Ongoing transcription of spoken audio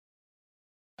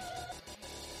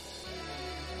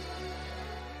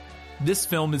This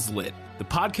Film is Lit, the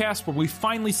podcast where we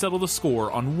finally settle the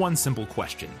score on one simple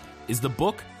question. Is the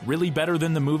book really better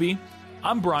than the movie?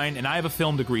 I'm Brian, and I have a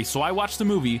film degree, so I watch the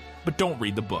movie, but don't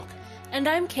read the book. And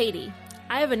I'm Katie.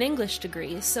 I have an English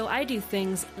degree, so I do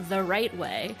things the right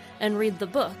way and read the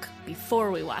book before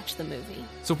we watch the movie.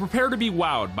 So prepare to be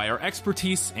wowed by our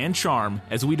expertise and charm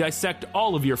as we dissect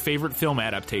all of your favorite film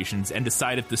adaptations and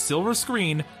decide if the silver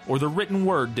screen or the written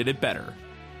word did it better.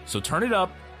 So turn it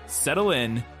up, settle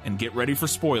in, and get ready for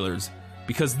spoilers,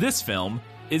 because this film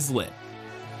is lit.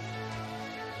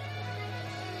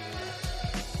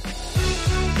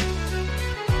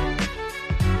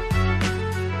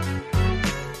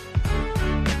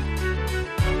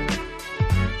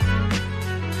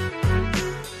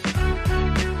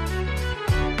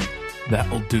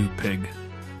 That'll do, pig.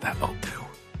 That'll do.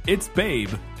 It's Babe,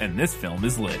 and this film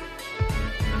is lit.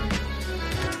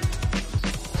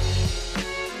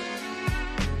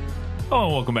 Hello,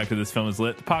 and welcome back to This Film is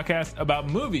Lit, the podcast about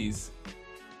movies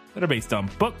that are based on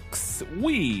books.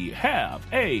 We have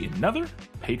another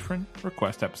patron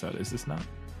request episode. Is this not?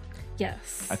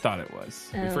 Yes. I thought it was.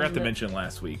 We forgot to mention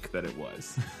last week that it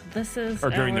was. This is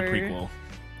or during the our prequel.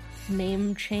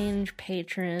 Name change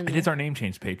patron. It is our name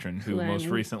change patron who most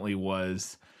recently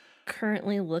was...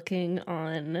 currently looking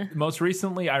on. Most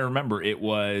recently, I remember it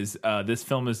was this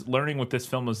film is learning what this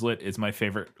film is lit is my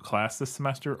favorite class this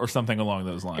semester, or something along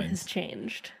those lines. It has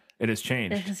changed. It has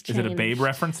changed. It has Is it a Babe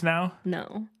reference now?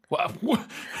 No. Well,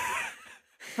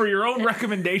 for your own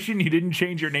recommendation, you didn't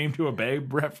change your name to a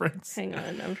Babe reference? Hang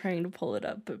on, I'm trying to pull it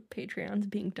up, but Patreon's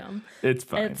being dumb. It's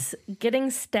fine. It's getting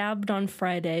stabbed on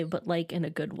Friday, but like in a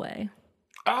good way.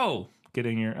 Oh,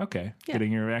 getting your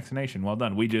vaccination. Well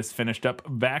done. We just finished up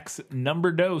Vax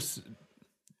number dose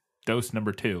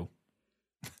number 2.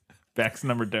 Vax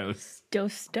number dose.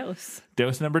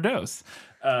 Dose number dose.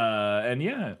 And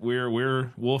yeah,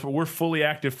 we're fully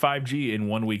active 5G in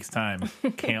 1 week's time.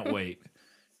 Can't wait.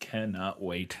 Cannot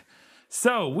wait.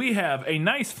 So we have a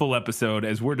nice full episode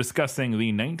as we're discussing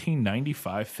the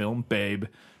 1995 film Babe,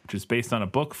 which is based on a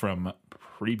book from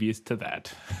previous to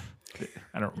that.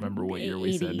 I don't remember what year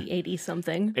we said.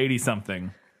 80-something.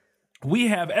 80-something. We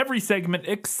have every segment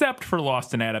except for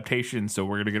Lost in Adaptation, so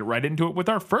we're going to get right into it with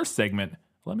our first segment.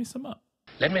 Let me sum up.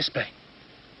 Let me explain.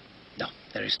 No,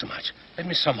 there is too much. Let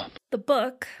me sum up. The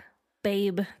book,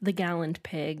 Babe the Gallant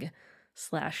Pig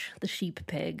 / the Sheep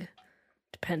Pig,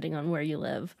 depending on where you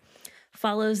live,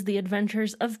 follows the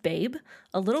adventures of Babe,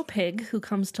 a little pig who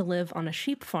comes to live on a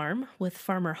sheep farm with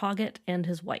Farmer Hoggett and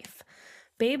his wife.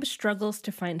 Babe struggles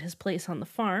to find his place on the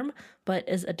farm, but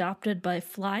is adopted by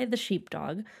Fly the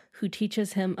sheepdog, who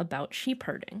teaches him about sheep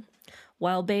herding.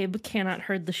 While Babe cannot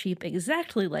herd the sheep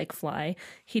exactly like Fly,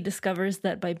 he discovers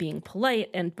that by being polite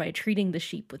and by treating the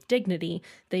sheep with dignity,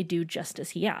 they do just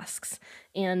as he asks.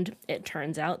 And it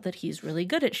turns out that he's really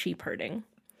good at sheep herding.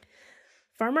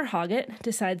 Farmer Hoggett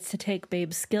decides to take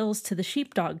Babe's skills to the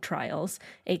sheepdog trials,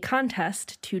 a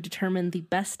contest to determine the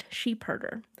best sheep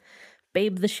herder.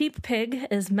 Babe the sheep pig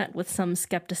is met with some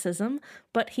skepticism,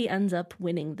 but he ends up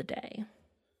winning the day.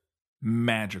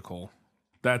 Magical.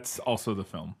 That's also the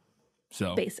film.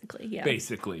 So basically, yeah.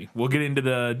 Basically. We'll get into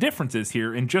the differences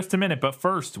here in just a minute, but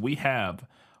first we have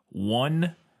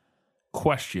one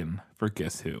question for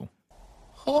Guess Who.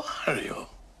 Who are you?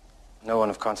 No one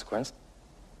of consequence.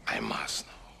 I must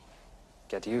know.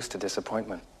 Get used to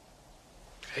disappointment.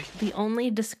 Okay. The only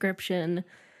description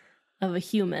of a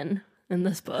human in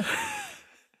this book.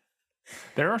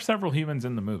 There are several humans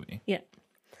in the movie. Yeah.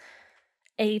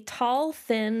 A tall,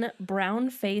 thin,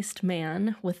 brown-faced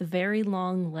man with very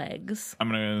long legs. I'm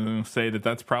going to say that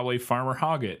that's probably Farmer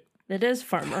Hoggett. It is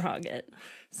Farmer Hoggett.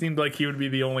 Seemed like he would be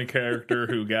the only character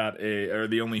who got or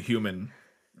the only human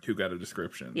who got a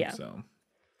description. Yeah. So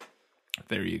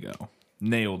there you go.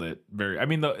 Nailed it.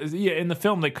 In the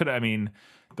film they could,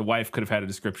 the wife could have had a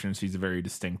description. She's a very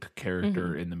distinct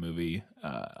character in the movie.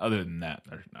 Other than that,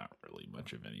 there's not really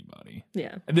much of anybody.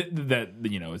 Yeah. That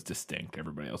is distinct.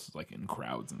 Everybody else is like in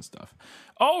crowds and stuff.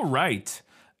 All right.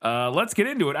 Let's get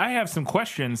into it. I have some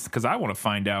questions because I want to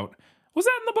find out, was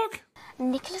that in the book?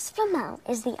 Nicholas Flamel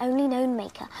is the only known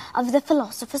maker of the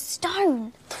Philosopher's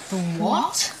Stone. The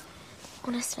what?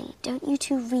 Honestly, don't you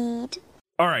two read?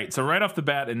 All right, so right off the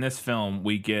bat in this film,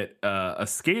 we get a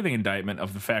scathing indictment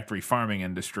of the factory farming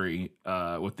industry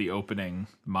with the opening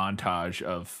montage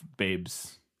of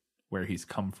Babe's, where he's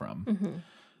come from.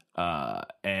 Mm-hmm.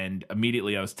 And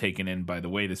immediately I was taken in by the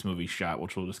way this movie's shot,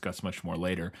 which we'll discuss much more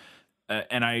later.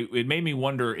 And it made me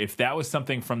wonder if that was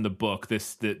something from the book,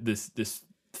 this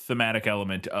thematic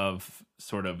element of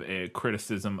sort of a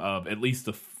criticism of at least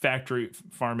the factory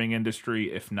farming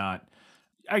industry, if not...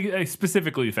 I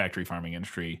specifically the factory farming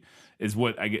industry is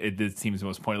what it seems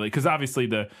most pointedly, because obviously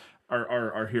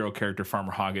our hero character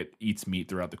Farmer Hoggett eats meat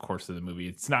throughout the course of the movie.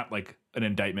 It's not like an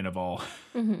indictment of all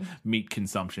meat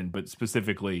consumption, but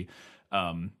specifically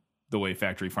the way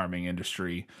factory farming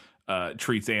industry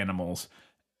treats animals.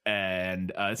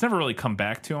 And it's never really come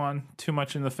back on too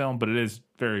much in the film, but it is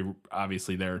very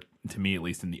obviously there, to me at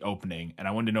least, in the opening. And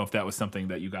I wanted to know if that was something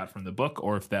that you got from the book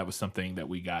or if that was something that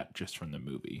we got just from the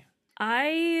movie.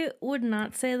 I would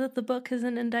not say that the book is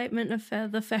an indictment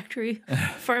of the factory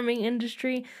farming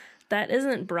industry. That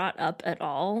isn't brought up at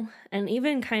all. And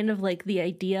even kind of like the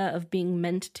idea of being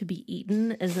meant to be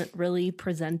eaten isn't really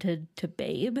presented to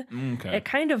Babe. Okay. It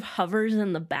kind of hovers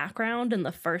in the background in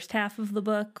the first half of the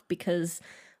book because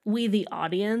we, the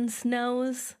audience,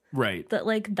 knows right that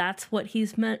like that's what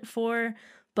he's meant for.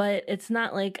 But it's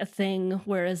not like a thing,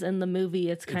 whereas in the movie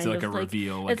it's kind like of a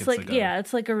reveal. It's like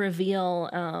it's like a reveal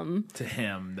to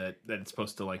him that it's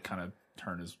supposed to like kind of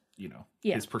turn his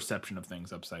his perception of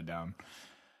things upside down.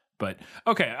 But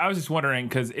okay, I was just wondering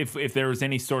because if there was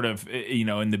any sort of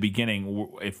in the beginning,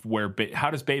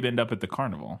 how does Babe end up at the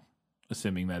carnival?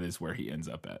 Assuming that is where he ends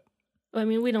up at. I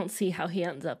mean, we don't see how he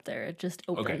ends up there. It just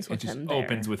opens with him there.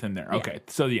 Opens with him there. Yeah. Okay,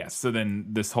 so then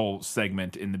this whole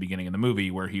segment in the beginning of the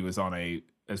movie where he was on in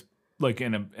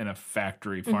a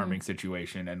factory farming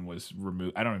situation and was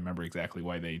removed. I don't remember exactly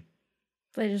why they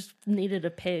just needed a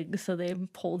pig, so they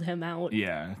pulled him out.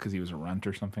 Yeah, because he was a runt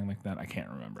or something like that. I can't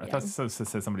remember. I thought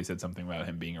somebody said something about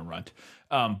him being a runt.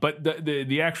 But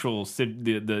the actual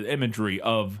the imagery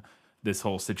of this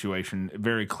whole situation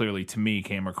very clearly to me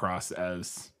came across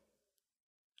as.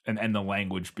 And the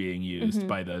language being used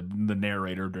by the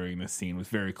narrator during this scene was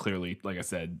very clearly, like I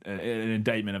said, an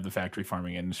indictment of the factory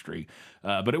farming industry.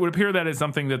 But it would appear that is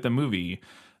something that the movie,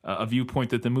 a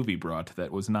viewpoint that the movie brought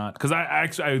that was not. Because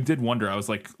I did wonder. I was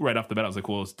like, right off the bat, I was like,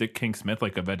 well, is Dick King Smith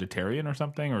like a vegetarian or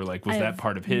something? Or like, was that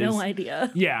part of his? No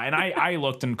idea. Yeah, and I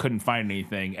looked and couldn't find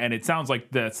anything. And it sounds like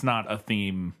that's not a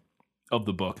theme of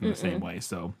the book in the same way.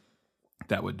 So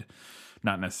that would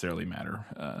not necessarily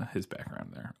matter, his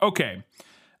background there. Okay.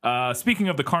 Speaking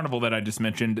of the carnival that I just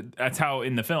mentioned, that's how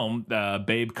in the film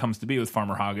Babe comes to be with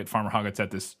Farmer Hoggett. Farmer Hoggett's at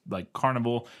this like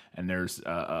carnival, and there's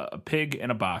a pig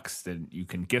in a box that you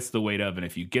can guess the weight of, and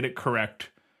if you get it correct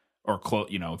or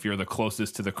if you're the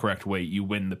closest to the correct weight, you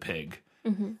win the pig.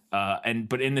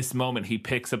 But in this moment, he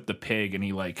picks up the pig, and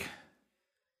he like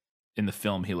in the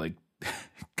film he like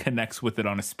connects with it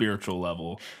on a spiritual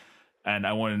level. And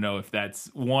I want to know if that's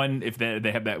one, if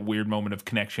they have that weird moment of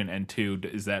connection, and two,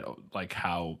 is that like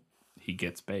how he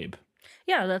gets Babe?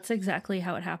 Yeah, that's exactly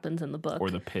how it happens in the book. Or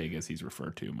the pig, as he's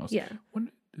referred to most. Yeah.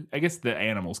 I guess the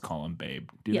animals call him Babe.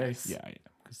 Do yes. they? Yeah.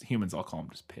 Because humans all call him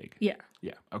just pig. Yeah.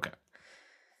 Yeah. Okay.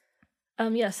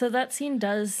 So that scene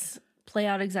does play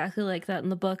out exactly like that in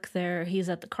the book. There, he's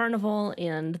at the carnival,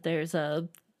 and there's a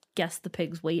guess the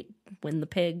pig's weight, win the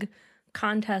pig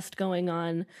contest going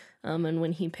on. And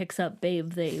when he picks up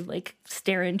Babe, they like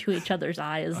stare into each other's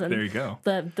eyes. And there you go.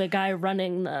 The guy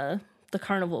running the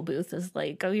carnival booth is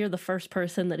like, "Oh, you're the first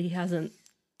person that he hasn't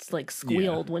like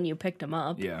squealed when you picked him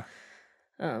up." Yeah.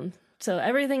 So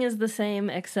everything is the same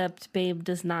except Babe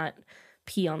does not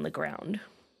pee on the ground.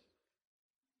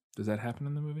 Does that happen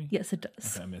in the movie? Yes, it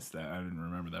does. Okay, I missed that. I didn't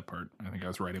remember that part. I think I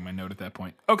was writing my note at that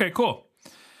point. Okay, cool.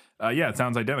 Yeah, it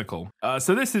sounds identical.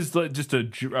 So this is just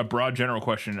a broad general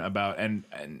question about, and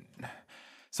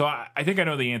so I think I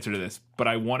know the answer to this, but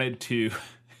I wanted to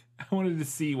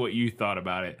see what you thought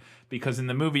about it, because in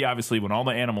the movie, obviously, when all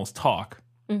the animals talk,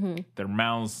 their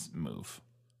mouths move,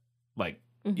 like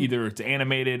either it's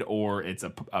animated or it's a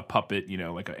puppet,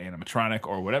 like an animatronic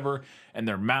or whatever, and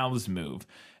their mouths move.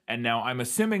 And now I'm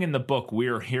assuming in the book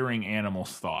we're hearing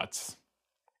animals' thoughts.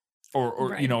 Or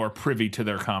right. Or privy to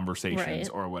their conversations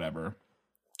or whatever.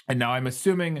 And now I'm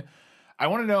assuming, I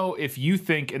want to know if you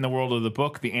think in the world of the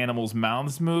book the animals'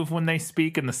 mouths move when they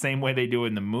speak in the same way they do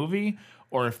in the movie,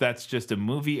 or if that's just a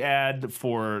movie ad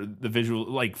for the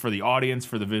visual, like for the audience,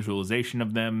 for the visualization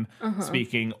of them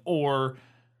speaking, or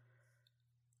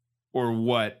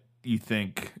what you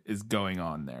think is going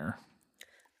on there.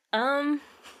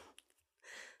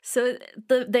 So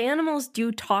the animals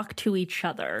do talk to each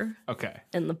other. Okay.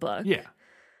 In the book.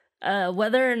 Yeah.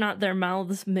 Whether or not their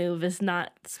mouths move is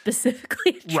not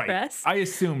specifically addressed. Right. I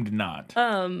assumed not.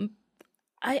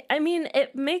 I mean,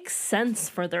 it makes sense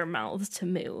for their mouths to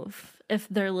move if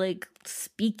they're like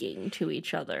speaking to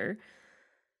each other.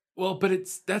 Well, but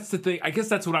that's the thing. I guess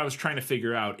that's what I was trying to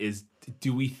figure out is,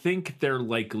 do we think they're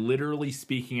like literally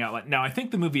speaking out loud? Now, I think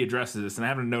the movie addresses this, and I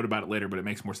have a note about it later, but it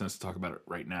makes more sense to talk about it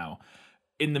right now.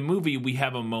 In the movie, we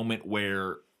have a moment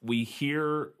where we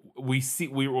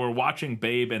were watching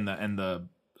Babe and the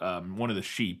one of the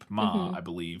sheep, Ma, I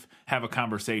believe, have a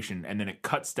conversation, and then it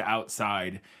cuts to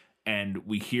outside, and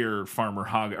we hear Farmer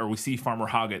Hoggett, or we see Farmer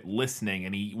Hoggett listening,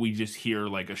 and we just hear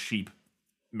like a sheep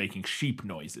making sheep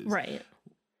noises. Right.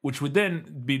 Which would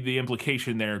then be the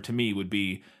implication there to me would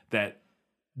be that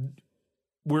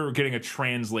we're getting a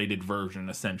translated version,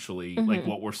 essentially. Like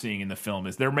what we're seeing in the film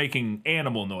is they're making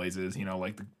animal noises, you know,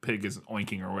 like the pig is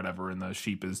oinking or whatever, and the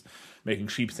sheep is making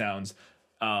sheep sounds.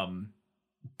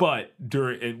 But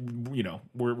during, you know,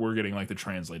 we're getting like the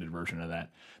translated version of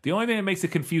that. The only thing that makes it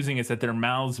confusing is that their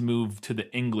mouths move to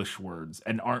the English words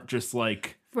and aren't just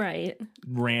like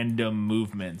random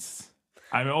movements.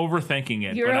 I'm overthinking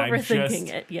it, but I'm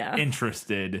just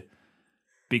interested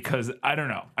because I don't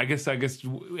know. I guess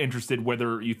interested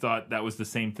whether you thought that was the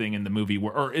same thing in the movie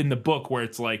or in the book where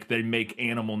it's like they make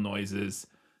animal noises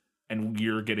and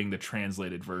you're getting the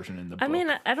translated version in the book. I mean,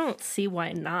 I don't see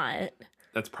why not.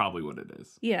 That's probably what it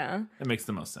is. Yeah. It makes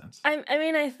the most sense. I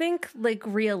mean, I think, like,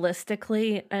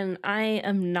 realistically, and I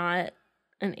am not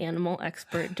an animal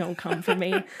expert, don't come for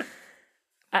me.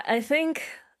 I think,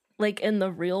 like, in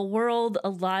the real world, a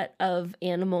lot of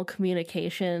animal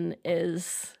communication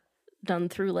is done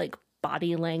through, like,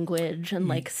 body language and,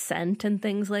 like, scent and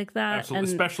things like that. Absolutely, and,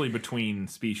 especially between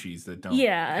species that don't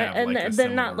have, and like, they're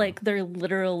not, like, they're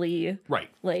literally,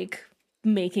 like,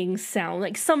 making sound.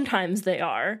 Like, sometimes they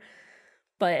are.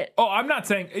 But I'm not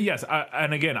saying yes,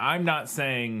 and again, I'm not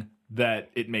saying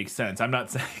that it makes sense. I'm not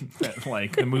saying that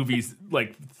like the movie's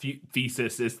like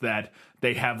thesis is that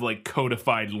they have like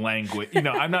codified language. You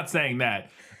know, I'm not saying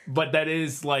that, but that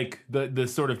is like the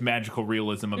sort of magical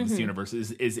realism of this universe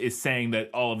is saying that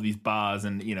all of these bas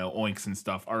and, you know, oinks and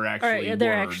stuff are actually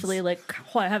they're words. Actually like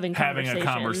having a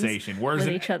conversation whereas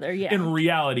with each other. Yeah, in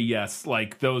reality, yes,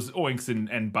 like those oinks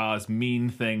and bas mean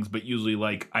things, but usually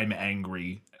like I'm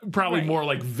angry. Probably more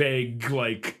like vague,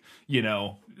 like, you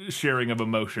know, sharing of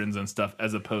emotions and stuff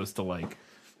as opposed to like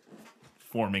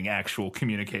forming actual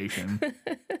communication.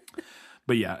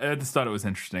 But yeah, I just thought it was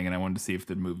interesting, and I wanted to see if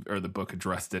the movie or the book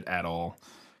addressed it at all,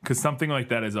 because something like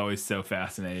that is always so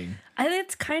fascinating. And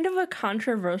it's kind of a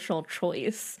controversial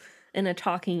choice in a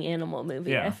talking animal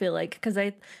movie. I feel like, because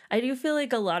I do feel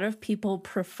like a lot of people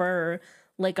prefer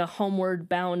like a Homeward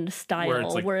Bound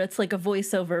style where it's like a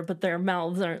voiceover, but their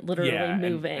mouths aren't literally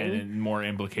moving. And more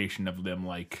implication of them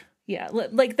like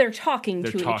they're talking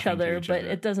to each other, but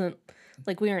it doesn't,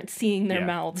 like, we aren't seeing their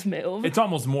mouths move. It's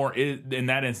almost more, in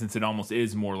that instance, it almost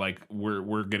is more like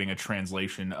we're getting a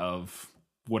translation of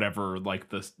whatever, like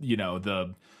the, you know,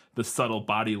 the subtle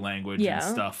body language and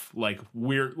stuff. Like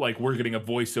we're getting a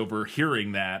voiceover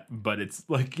hearing that, but it's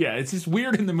like, it's just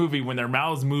weird in the movie when their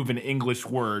mouths move in English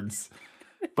words.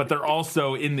 But they're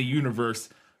also in the universe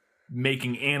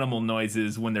making animal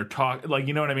noises when they're talking. Like,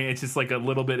 you know what I mean? It's just like a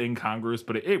little bit incongruous,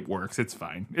 but it works. It's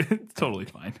fine. It's totally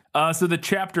fine. So the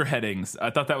chapter headings, I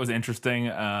thought that was interesting.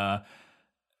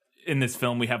 In this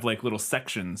film, we have like little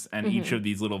sections, and each of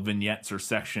these little vignettes or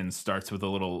sections starts with a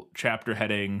little chapter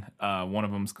heading. One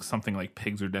of them's something like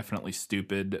 "Pigs are definitely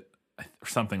stupid," or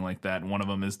something like that. And one of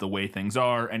them is "The way things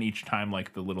are," and each time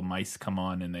like the little mice come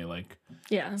on and they like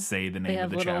say the name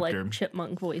of the chapter. They have little like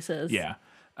chipmunk voices. Yeah,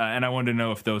 and I wanted to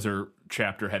know if those are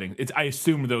chapter headings. I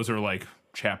assume those are like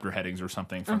chapter headings or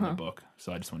something from the book,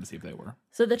 so I just wanted to see if they were.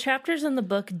 So the chapters in the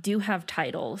book do have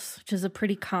titles, which is a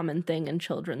pretty common thing in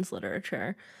children's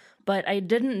literature, but I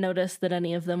didn't notice that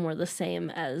any of them were the same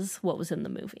as what was in the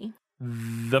movie.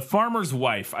 The farmer's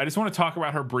wife. I just want to talk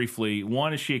about her briefly.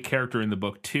 One, is she a character in the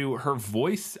book? Two, her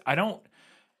voice. I'm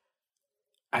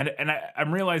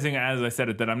realizing as I said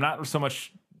it that I'm not so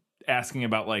much asking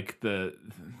about like the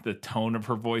tone of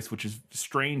her voice, which is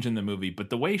strange in the movie, but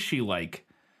the way she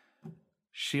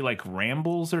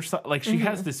rambles or something. Like she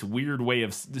has this weird way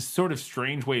of this sort of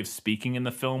strange way of speaking in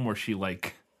the film where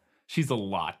she's a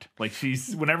lot. Like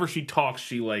whenever she talks,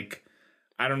 she like,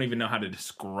 I don't even know how to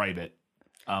describe it.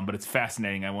 But it's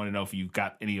fascinating. I want to know if you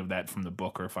got any of that from the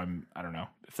book, or if I don't know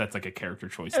if that's like a character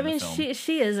choice in the film.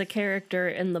 She is a character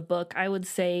in the book. I would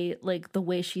say like the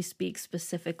way she speaks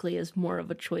specifically is more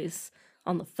of a choice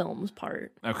on the film's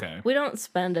part. Okay. We don't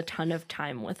spend a ton of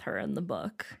time with her in the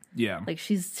book. Yeah. Like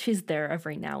she's there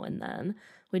every now and then.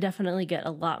 We definitely get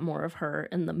a lot more of her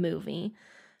in the movie.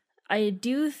 I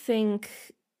do think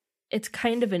it's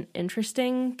kind of an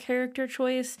interesting character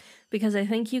choice because I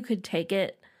think you could take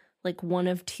it like one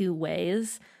of two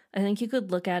ways. I think you could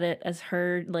look at it as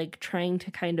her like trying to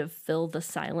kind of fill the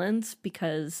silence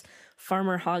because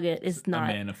Farmer Hoggett is not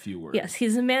a man of few words. Yes,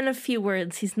 he's a man of few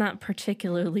words. He's not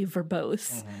particularly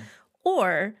verbose.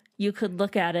 Or you could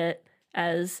look at it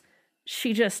as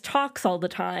she just talks all the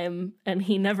time, and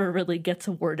he never really gets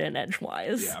a word in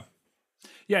edgewise.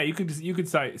 Yeah, you could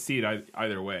see it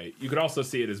either way. You could also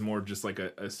see it as more just like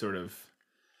a sort of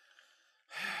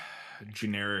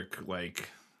generic, like,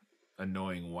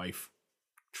 annoying wife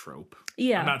trope.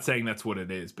 Yeah. I'm not saying that's what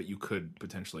it is, but you could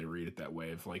potentially read it that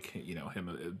way of, like, you know,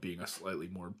 him being a slightly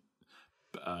more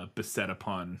beset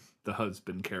upon the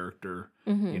husband character,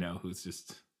 you know, who's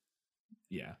just,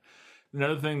 yeah.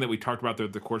 Another thing that we talked about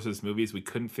throughout the course of this movie is we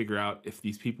couldn't figure out if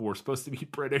these people were supposed to be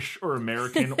British or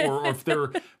American, or if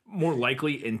they're more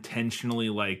likely intentionally,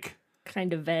 like,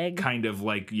 kind of vague,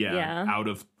 out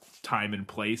of time and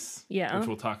place, which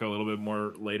we'll talk a little bit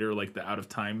more later, like the out of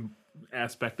time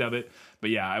aspect of it. But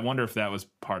yeah, I wonder if that was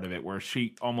part of it, where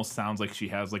she almost sounds like she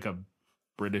has like a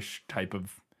British type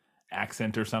of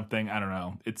accent or something. I don't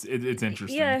know. It's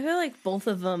interesting. Yeah, I feel like both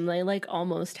of them, they like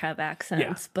almost have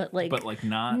accents, but like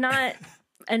not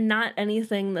and not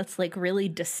anything that's like really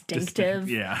distinctive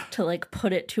to like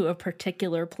put it to a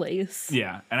particular place.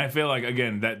 Yeah, and I feel like,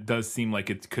 again, that does seem like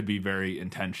it could be very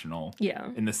intentional. Yeah,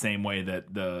 in the same way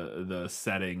that the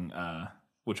setting,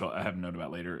 which I have a note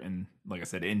about later, and like I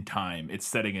said, in time, its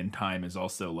setting in time is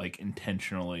also like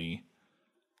intentionally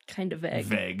kind of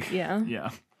vague. Yeah.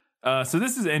 So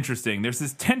this is interesting. There's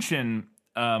this tension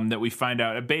that we find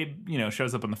out. Babe, you know,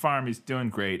 shows up on the farm. He's doing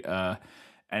great.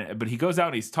 But he goes out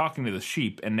and he's talking to the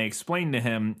sheep, and they explain to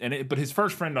him. But his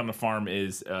first friend on the farm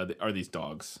are these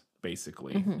dogs,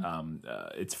 basically.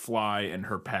 It's Fly and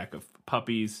her pack of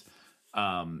puppies.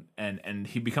 And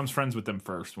he becomes friends with them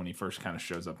first when he first kind of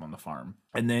shows up on the farm,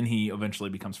 and then he eventually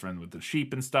becomes friends with the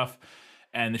sheep and stuff.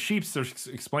 And the sheep are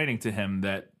explaining to him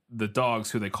that the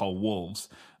dogs, who they call wolves,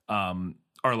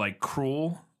 are like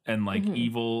cruel and like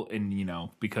evil, and, you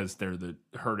know, because they're the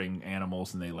herding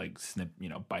animals and they like snip, you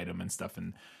know, bite them and stuff,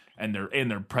 and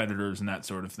they're predators and that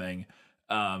sort of thing.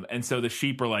 And so the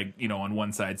sheep are like, you know, on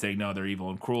one side saying no, they're evil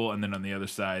and cruel, and then on the other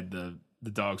side the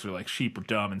dogs are like, sheep are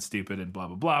dumb and stupid and blah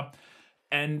blah blah.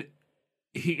 And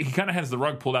he kind of has the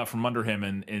rug pulled out from under him,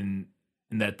 and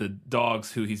that the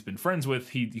dogs who he's been friends with,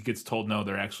 he gets told no,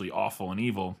 they're actually awful and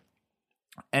evil.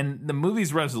 And the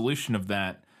movie's resolution of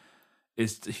that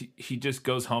is he just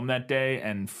goes home that day,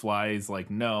 and Fly's like,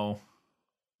 no,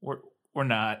 we're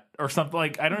not, or something.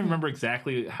 Like, I don't remember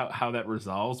exactly how that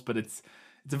resolves, but it's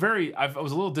a very, I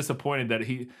was a little disappointed that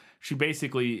she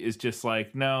basically is just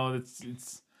like, no,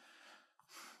 it's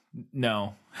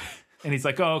no. And he's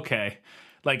like, oh, okay.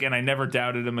 Like, and I never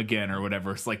doubted him again, or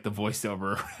whatever. It's like the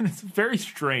voiceover. It's very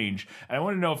strange. And I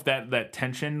want to know if that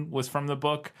tension was from the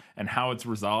book and how it's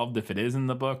resolved, if it is in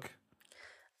the book.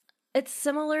 It's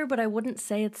similar, but I wouldn't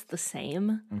say it's the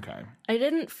same. Okay. I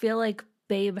didn't feel like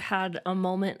Babe had a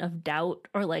moment of doubt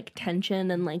or like tension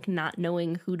and like not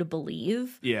knowing who to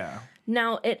believe. Yeah.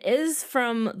 Now, it is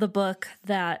from the book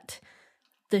that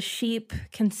the sheep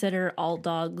consider all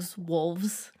dogs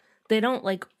wolves. They don't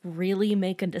like really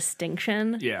make a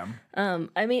distinction. Yeah.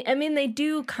 I mean they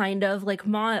do kind of, like,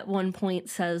 Ma at one point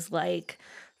says like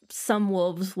some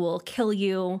wolves will kill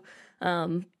you.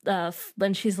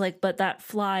 Then she's like, but that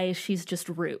Fly, she's just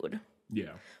rude.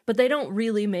 Yeah. But they don't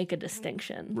really make a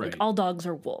distinction. Right. Like, all dogs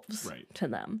are wolves right. to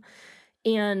them.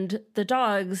 And the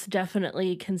dogs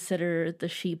definitely consider the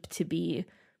sheep to be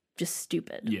just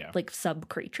stupid. Yeah. Like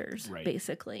sub-creatures, right.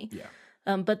 basically. Yeah.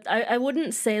 But I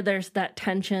wouldn't say there's that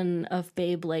tension of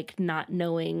Babe, like, not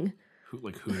knowing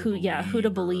who to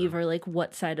believe or like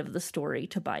what side of the story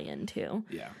to buy into.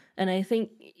 Yeah. And I think,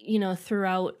 you know,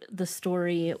 throughout the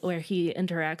story where he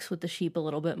interacts with the sheep a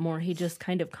little bit more, he just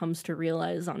kind of comes to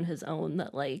realize on his own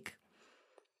that, like,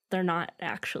 they're not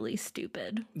actually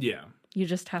stupid. Yeah. You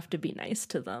just have to be nice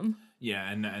to them. Yeah,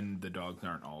 and the dogs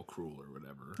aren't all cruel or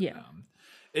whatever. Yeah.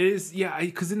 It is, yeah,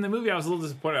 because in the movie I was a little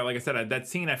disappointed. Like I said, that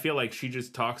scene, I feel like she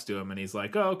just talks to him and he's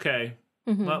like, oh, okay,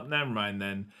 well, never mind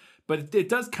then. But it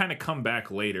does kind of come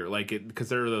back later, like, because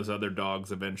there are those other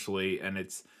dogs eventually, and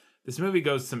this movie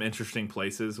goes some interesting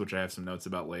places, which I have some notes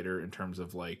about later in terms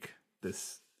of like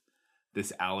this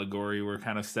allegory we're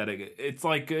kind of setting. It's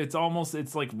like it's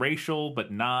like racial,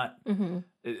 but not.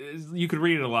 You could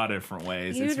read it a lot of different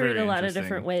ways. You could read a lot of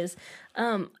different ways.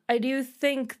 I do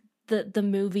think that the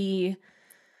movie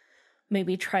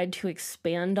maybe tried to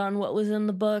expand on what was in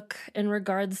the book in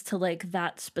regards to like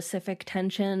that specific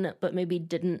tension, but maybe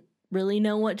didn't really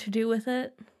know what to do with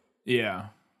it. Yeah.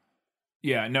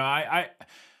 No, I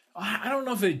don't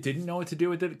know if they didn't know what to do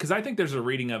with it, because I think there's a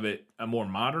reading of it, a more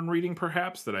modern reading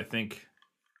perhaps, that I think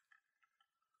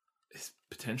is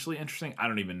potentially interesting. I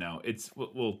don't even know.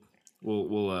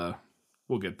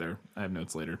 We'll get there. I have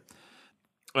notes later.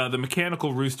 The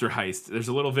mechanical rooster heist. There's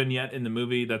a little vignette in the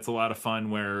movie that's a lot of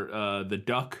fun where the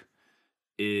duck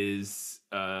is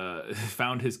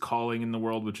found his calling in the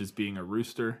world, which is being a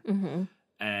rooster.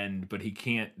 But he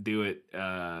can't do it.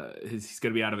 He's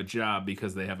going to be out of a job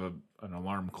because they have an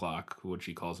alarm clock, which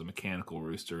he calls a mechanical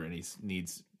rooster, and he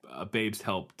needs Babe's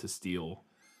help to steal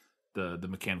the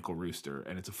mechanical rooster.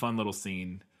 And it's a fun little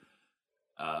scene,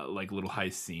 like little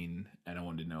heist scene. And I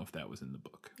wanted to know if that was in the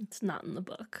book. It's not in the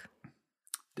book.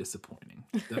 Disappointing.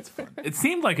 That's fun. It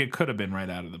seemed like it could have been right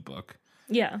out of the book.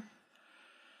 Yeah.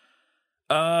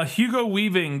 Hugo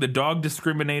Weaving, the dog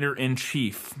discriminator in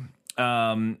chief,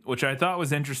 which I thought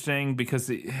was interesting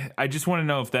because I just want to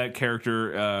know if that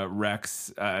character,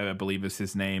 Rex, I believe is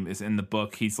his name, is in the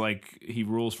book. He's like, he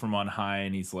rules from on high,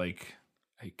 and he's like,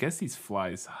 I guess he's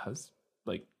Fly's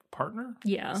partner.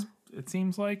 Yeah. It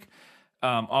seems like.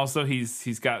 Also,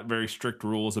 he's got very strict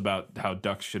rules about how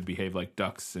ducks should behave like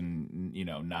ducks, and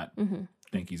not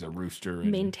think he's a rooster.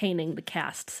 And, maintaining the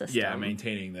caste system. Yeah,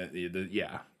 maintaining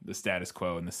the status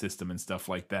quo and the system and stuff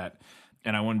like that.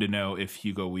 And I wanted to know if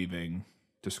Hugo Weaving,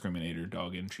 discriminator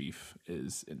dog in chief,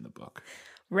 is in the book.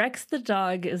 Rex the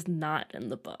dog is not in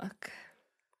the book.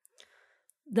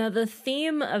 Now, the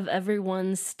theme of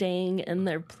everyone staying in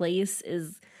their place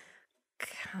is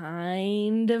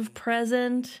kind of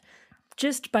present,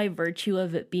 just by virtue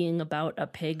of it being about a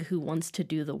pig who wants to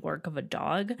do the work of a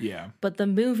dog. Yeah. But the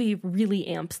movie really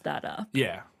amps that up.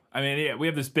 Yeah. I mean, we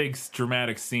have this big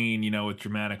dramatic scene, with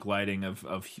dramatic lighting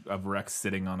of Rex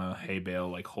sitting on a hay bale,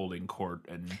 like holding court,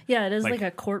 and yeah, it is like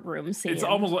a courtroom scene. It's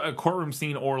almost like a courtroom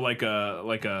scene, or like a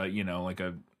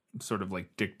sort of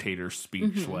like dictator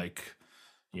speech, like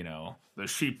the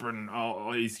sheep and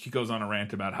all. He goes on a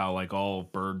rant about how like all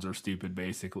birds are stupid,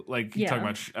 basically. Like he's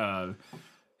talking about.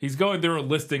 He's going through and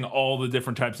listing all the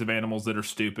different types of animals that are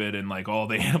stupid and like all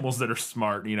the animals that are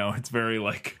smart. It's very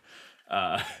like.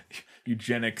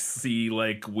 Eugenics-y,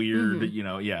 like weird,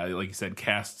 like you said,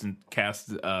 caste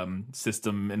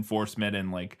system enforcement,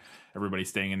 and like everybody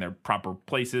staying in their proper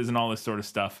places and all this sort of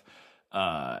stuff.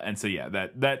 And so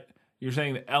that you're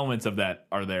saying the elements of that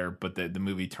are there, but the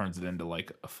movie turns it into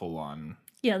like a full-on.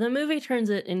 Yeah, the movie turns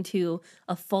it into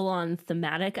a full-on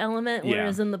thematic element,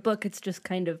 whereas in the book it's just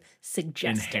kind of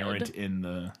suggested. Inherent in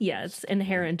the. Yeah, it's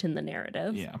inherent in the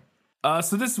narrative. Yeah.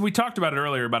 So we talked about it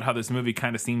earlier about how this movie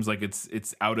kind of seems like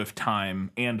it's out of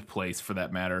time and place for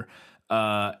that matter.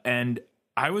 And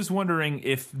I was wondering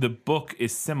if the book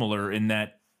is similar in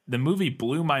that the movie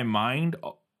blew my mind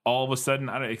all of a sudden.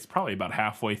 It's probably about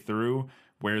halfway through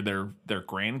where their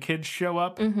grandkids show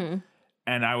up. And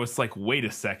I was like, wait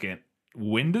a second.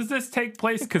 When does this take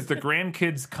place? Because the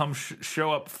grandkids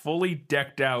show up fully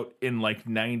decked out in like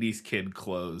 90s kid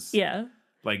clothes. Yeah.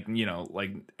 Like,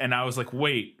 and I was like,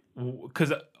 wait.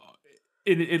 Because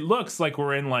it looks like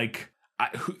we're in like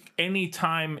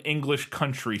anytime English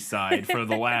countryside for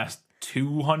the last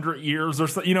 200 years or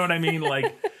so. You know what I mean?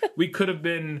 Like we could have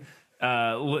been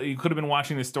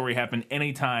watching this story happen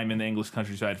anytime in the English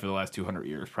countryside for the last 200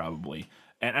 years, probably.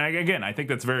 And again, I think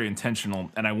that's very intentional.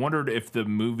 And I wondered if the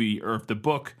movie or if the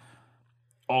book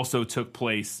also took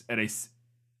place at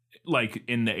like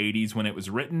in the 80s when it was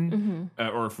written,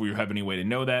 or if we have any way to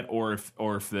know that, or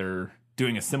if they're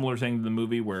doing a similar thing to the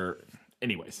movie where,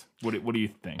 anyways, what do you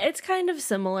think? It's kind of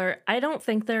similar. I don't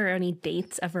think there are any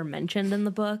dates ever mentioned in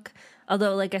the book,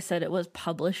 although, like I said, it was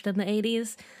published in the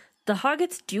 80s. The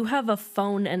Hoggets do have a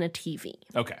phone and a TV.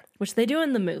 Okay. Which they do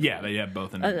in the movie. Yeah, they have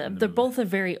both in the movie. They're both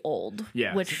very old,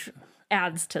 which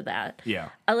adds to that. Yeah.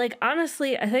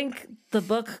 Honestly, I think the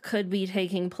book could be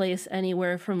taking place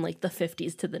anywhere from, like, the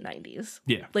 50s to the 90s.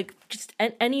 Yeah. Like, just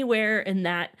anywhere in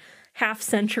that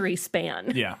half-century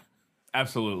span. Yeah.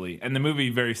 Absolutely. And the movie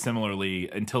very similarly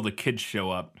until the kids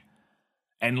show up,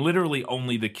 and literally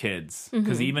only the kids,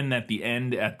 because even at the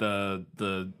end at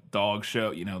the dog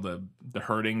show, the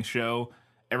herding show,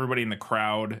 everybody in the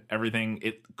crowd, everything,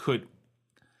 it could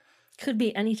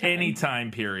be any time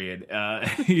period.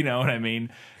 You know what I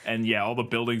mean? And yeah, all the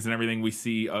buildings and everything we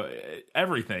see,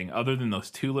 everything other than those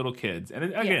two little kids. And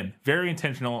again, very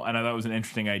intentional, and I thought it was an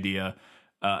interesting idea,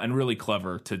 and really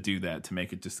clever to do that, to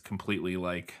make it just completely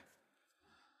like.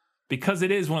 Because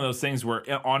it is one of those things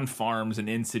where on farms and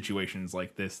in situations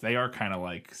like this, they are kind of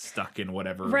like stuck in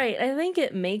whatever. Right. I think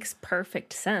it makes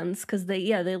perfect sense because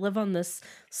they live on this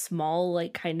small,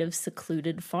 like kind of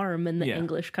secluded farm in the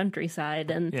English countryside,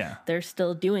 and they're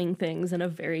still doing things in a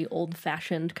very old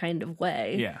fashioned kind of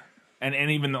way. Yeah. And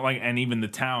even the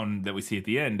town that we see at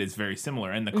the end is very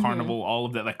similar. And the carnival, all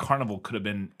of that, like carnival could have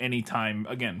been any time,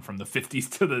 again, from the 50s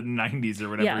to the 90s or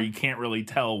whatever. Yeah. You can't really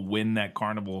tell when that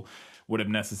carnival would have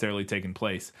necessarily taken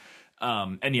place.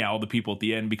 And yeah, all the people at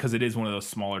the end, because it is one of those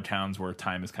smaller towns where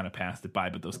time has kind of passed it by.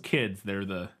 But those kids, they're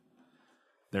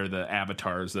They're the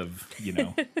avatars of, you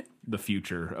know, the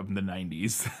future of the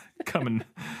 90s coming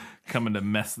to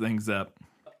mess things up.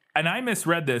 And I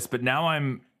misread this, but now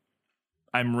I'm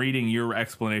reading your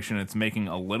explanation. It's making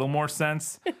a little more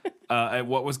sense at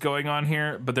what was going on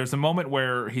here. But there's a moment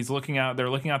where they're looking out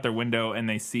their window and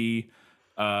they see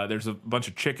there's a bunch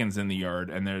of chickens in the yard,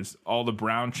 and there's all the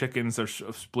brown chickens are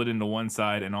split into one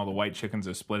side and all the white chickens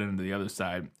are split into the other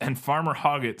side. And Farmer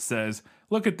Hoggett says,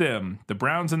 "Look at them, the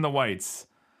browns and the whites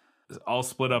all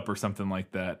split up," or something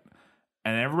like that.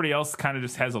 And everybody else kind of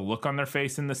just has a look on their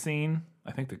face in the scene.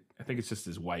 I think it's just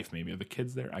his wife, maybe. Are the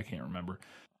kids there? I can't remember.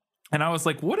 And I was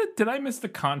like, did I miss the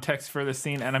context for this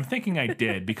scene? And I'm thinking I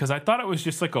did, because I thought it was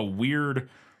just like a weird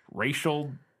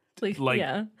racial,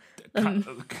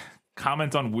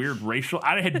 comment on weird racial.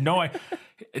 I had no idea.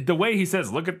 The way he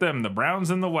says, "Look at them, the browns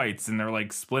and the whites," and they're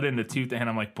like split into two. And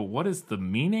I'm like, but what is the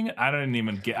meaning? I don't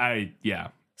even get.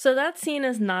 So that scene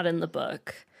is not in the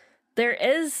book. There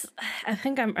is, I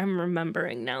think I'm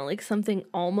remembering now, like something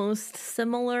almost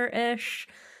similar-ish,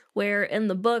 where in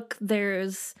the book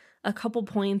there's a couple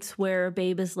points where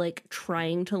Babe is like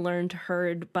trying to learn to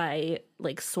herd by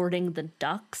like sorting the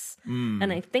ducks.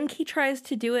 And I think he tries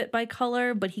to do it by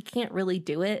color, but he can't really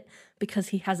do it because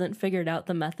he hasn't figured out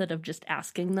the method of just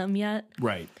asking them yet.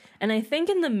 Right. And I think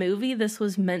in the movie, this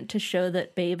was meant to show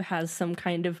that Babe has some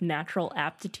kind of natural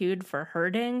aptitude for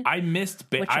herding. I missed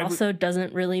Babe. Which also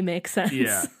doesn't really make sense.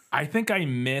 Yeah. I think I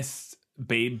missed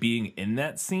Babe being in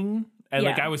that scene. And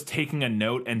like I was taking a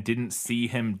note and didn't see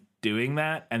him doing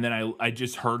that, and then I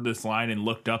just heard this line and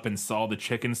looked up and saw the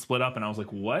chicken split up, and I was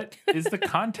like, what is the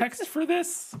context for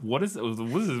this? This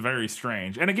is very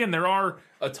strange. And again, there are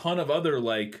a ton of other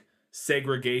like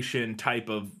segregation type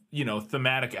of, you know,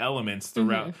 thematic elements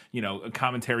throughout, you know, a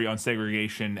commentary on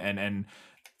segregation and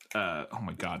oh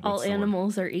my god, all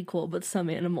animals are equal, but some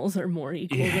animals are more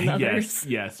equal than others.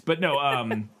 Yes, but no,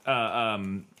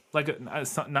 like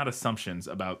not assumptions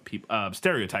about people,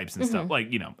 stereotypes and stuff,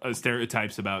 like, you know,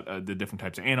 stereotypes about the different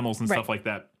types of animals and stuff like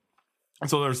that. And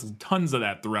so there's tons of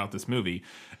that throughout this movie.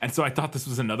 And so I thought this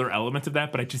was another element of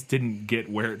that, but I just didn't get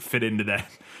where it fit into that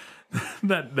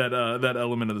that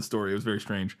element of the story. It was very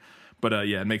strange. But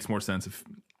yeah, it makes more sense if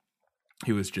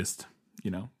he was just,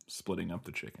 you know, splitting up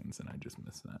the chickens, and I just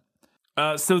missed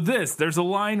that. So there's a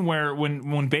line where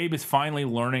when Babe is finally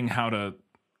learning how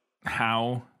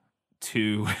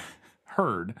to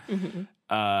herd,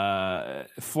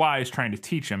 Fly is trying to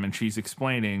teach him, and she's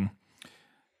explaining,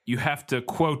 you have to,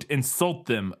 quote, insult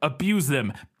them, abuse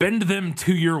them, bend them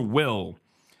to your will.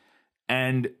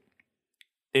 And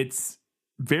it's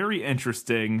very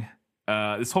interesting,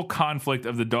 this whole conflict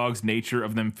of the dog's nature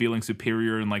of them feeling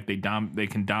superior and like they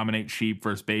can dominate sheep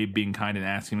versus Babe being kind and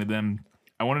asking to them.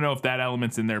 I want to know if that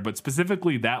element's in there, but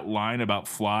specifically that line about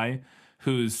Fly,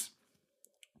 who's,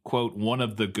 quote, one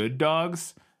of the good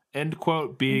dogs, end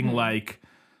quote, being like,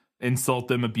 insult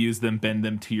them, abuse them, bend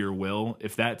them to your will.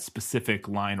 If that specific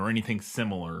line or anything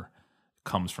similar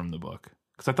comes from the book,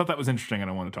 because I thought that was interesting and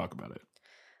I want to talk about it.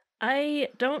 I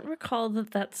don't recall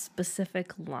that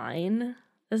specific line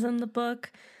is in the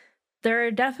book. There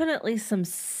are definitely some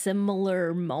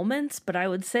similar moments, but I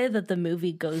would say that the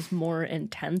movie goes more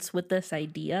intense with this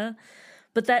idea.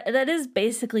 But that is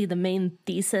basically the main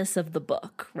thesis of the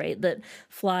book, right? That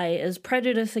Fly is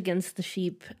prejudiced against the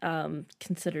sheep,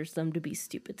 considers them to be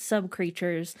stupid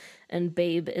sub-creatures, and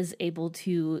Babe is able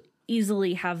to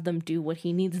easily have them do what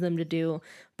he needs them to do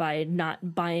by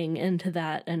not buying into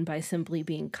that and by simply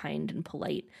being kind and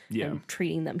polite and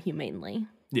treating them humanely.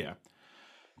 Yeah.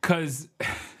 Because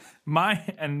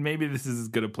and maybe this is as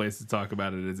good a place to talk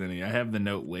about it as any. I have the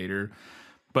note later,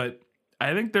 but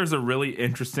I think there's a really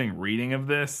interesting reading of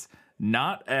this,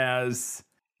 not as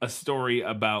a story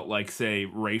about, like, say,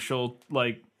 racial,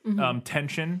 like,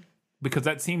 tension, because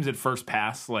that seems at first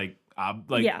pass like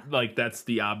that's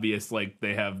the obvious, like,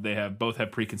 they both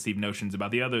have preconceived notions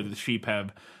about the other. The sheep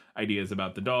have ideas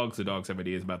about the dogs have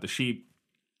ideas about the sheep,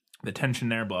 the tension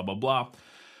there, blah, blah, blah.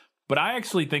 But I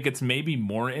actually think it's maybe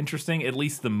more interesting, at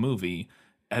least the movie,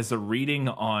 as a reading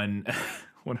on,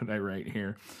 what did I write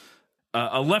here?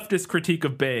 A leftist critique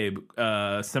of Babe,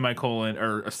 semicolon,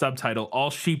 or a subtitle, all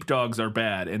sheepdogs are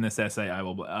bad. In this essay, I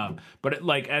will, but it,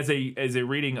 like, as a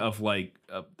reading of, like,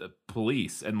 the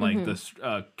police and, like,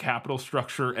 the capital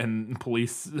structure and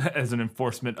police as an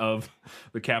enforcement of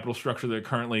the capital structure that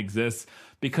currently exists.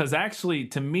 Because actually,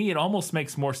 to me, it almost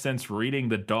makes more sense reading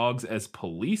the dogs as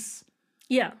police.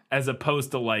 Yeah. As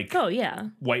opposed to, like,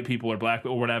 white people or black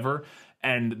or whatever,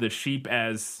 and the sheep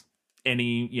as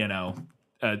any, you know,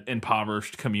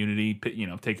 impoverished community, you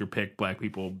know, take your pick, black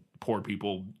people, poor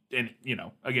people, and, you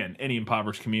know, again, any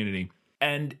impoverished community.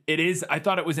 And I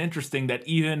thought it was interesting that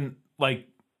even like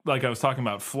I was talking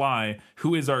about Fly,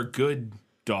 who is our good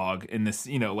dog in this,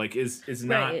 like is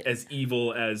not as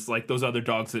evil as like those other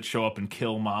dogs that show up and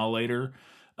kill Ma later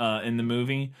in the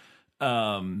movie.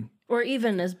 Or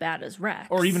even as bad as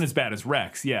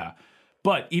Rex. Yeah.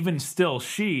 But even still,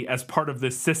 she, as part of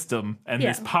this system and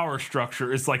this power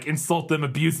structure, is like insult them,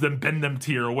 abuse them, bend them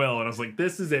to your will. And I was like,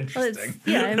 this is interesting.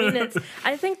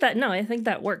 I think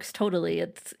that works totally.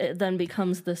 It then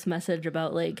becomes this message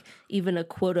about like even a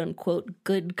quote unquote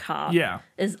good cop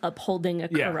is upholding a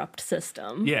corrupt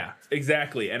system. Yeah,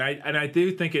 exactly. And I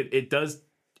do think it does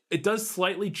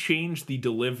slightly change the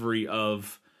delivery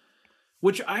of.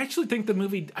 Which I actually think the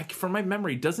movie, from my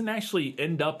memory, doesn't actually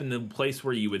end up in the place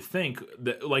where you would think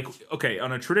that, like, okay,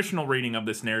 on a traditional reading of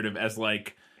this narrative as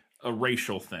like a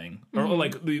racial thing, or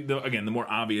like the more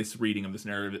obvious reading of this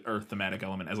narrative or thematic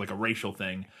element as like a racial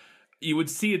thing, you would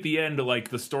see at the end like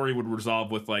the story would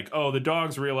resolve with like, oh, the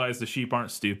dogs realize the sheep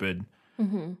aren't stupid,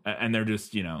 and they're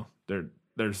just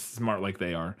they're smart like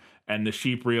they are, and the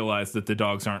sheep realize that the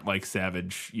dogs aren't like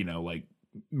savage, like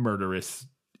murderous,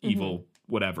 evil,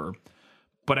 whatever.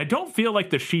 But I don't feel like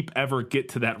the sheep ever get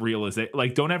to that realization.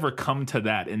 Like, don't ever come to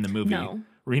that in the movie. No.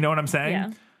 You know what I'm saying?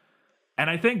 Yeah. And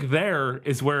I think there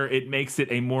is where it makes it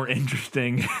a more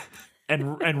interesting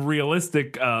and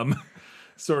realistic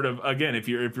sort of, again, if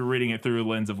you're reading it through a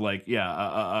lens of like,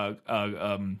 a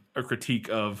critique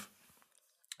of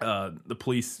the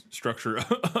police structure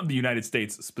of the United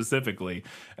States specifically.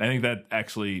 And I think that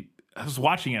actually. I was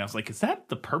watching it. I was like, is that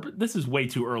the purpose? This is way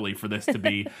too early for this to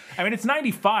be. I mean, it's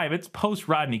 95. It's post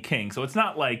Rodney King. So it's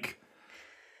not like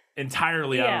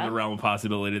entirely out of the realm of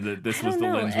possibility that this was the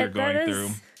lens we're going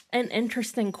through. An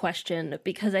interesting question,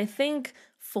 because I think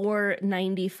for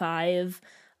 95,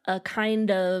 a kind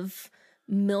of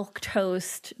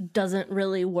milquetoast doesn't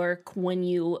really work when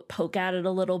you poke at it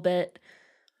a little bit.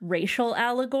 Racial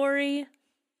allegory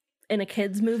in a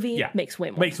kid's movie makes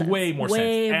way more sense. Way more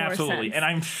sense. Absolutely. And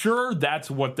I'm sure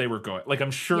that's what they were going. Like,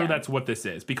 I'm sure that's what this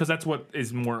is, because that's what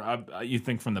is more, you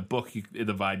think from the book, the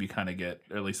vibe you kind of get,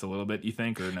 or at least a little bit, you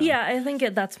think, or no? Yeah, I think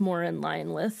that's more in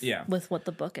line with what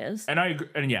the book is. And I agree,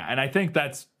 and I think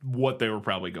that's what they were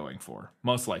probably going for,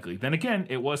 most likely. Then again,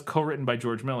 it was co-written by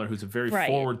George Miller, who's a very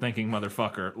forward-thinking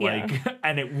motherfucker. Like,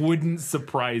 and it wouldn't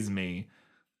surprise me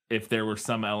if there were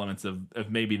some elements of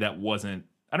maybe that wasn't.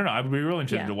 I don't know. I would be really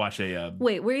interested to watch a...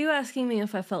 Wait, were you asking me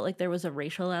if I felt like there was a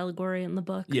racial allegory in the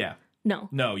book? Yeah. No.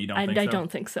 No, you don't think so? I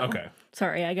don't think so. Okay.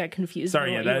 Sorry, I got confused.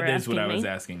 Sorry, that is what I was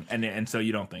asking. And so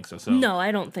you don't think so? No,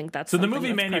 I don't think that's so the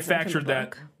movie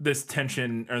manufactured this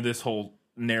tension, or this whole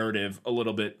narrative, a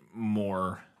little bit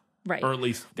more... Right. Or at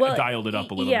least dialed it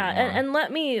up a little bit more. Yeah, and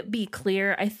let me be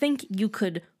clear. I think you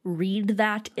could read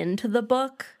that into the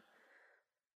book,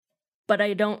 but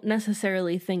I don't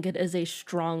necessarily think it is a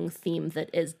strong theme that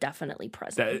is definitely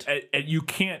present. You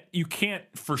can't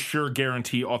for sure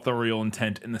guarantee authorial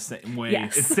intent in the same way.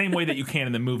 Yes. It's the same way that you can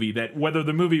in the movie. That whether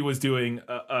the movie was doing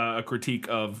a critique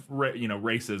of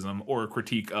racism or a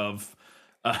critique of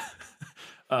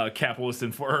capitalist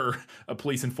or a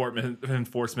police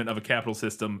enforcement of a capital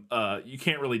system, you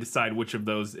can't really decide which of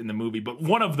those in the movie. But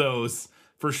one of those,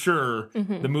 for sure,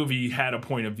 the movie had a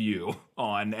point of view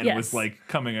on and was like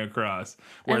coming across.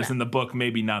 Whereas in the book,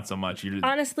 maybe not so much.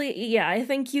 Honestly, I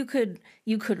think you could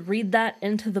read that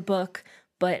into the book,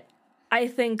 but I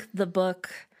think the book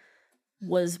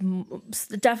was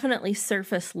definitely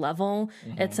surface level.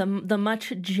 It's the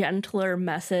much gentler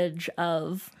message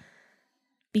of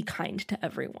be kind to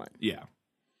everyone. Yeah.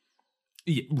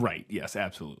 Right. Yes,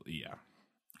 absolutely. Yeah.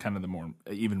 Kind of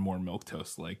even more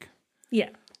milquetoast, like. Yeah.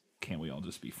 Can't we all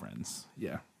just be friends?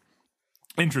 Yeah.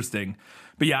 Interesting.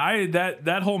 But yeah,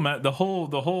 that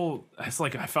whole it's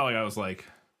like, I felt like I was like,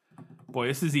 boy,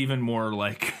 this is even more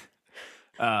like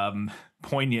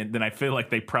poignant than I feel like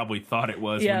they probably thought it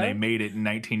was when they made it in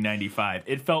 1995.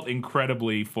 It felt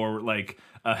incredibly forward, like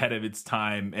ahead of its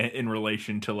time in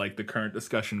relation to like the current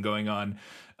discussion going on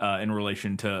in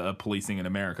relation to policing in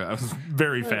America. It was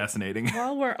very fascinating.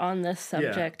 While we're on this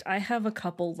subject, I have a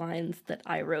couple lines that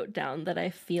I wrote down that I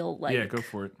feel like... Yeah, go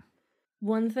for it.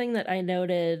 One thing that I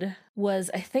noted was,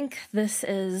 I think this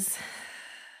is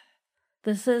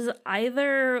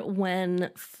either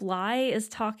when Fly is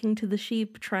talking to the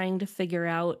sheep trying to figure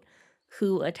out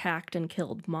who attacked and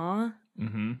killed Ma,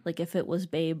 like if it was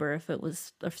Babe or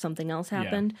if something else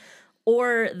happened,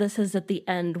 or this is at the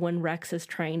end when Rex is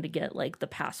trying to get like the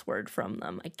password from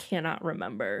them. I cannot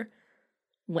remember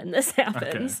when this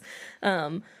happens.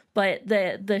 Okay. But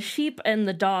the sheep and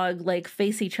the dog like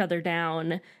face each other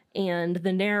down, and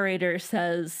the narrator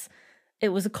says, it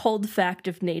was a cold fact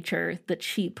of nature that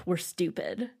sheep were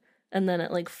stupid. And then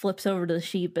it like flips over to the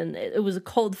sheep, and it was a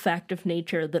cold fact of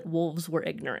nature that wolves were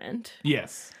ignorant.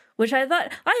 Yes. Which I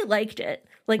thought, I liked it.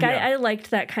 Like, I liked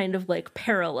that kind of like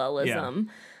parallelism.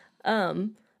 Yeah.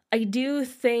 I do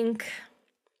think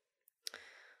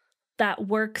that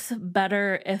works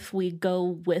better if we go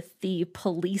with the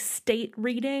police state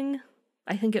reading.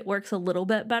 I think it works a little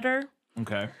bit better.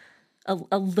 Okay.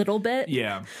 A little bit.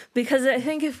 Yeah. Because I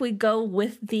think if we go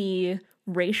with the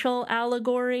racial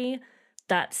allegory,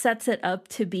 that sets it up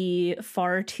to be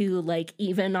far too, like,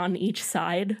 even on each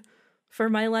side for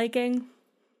my liking.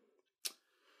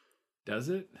 Does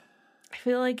it? I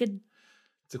feel like it...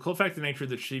 It's a cool fact of nature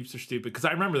that sheep are stupid. Because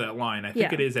I remember that line. I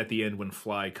think it is at the end when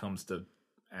Fly comes to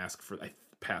ask for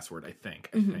password, I think.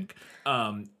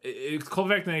 It's a cool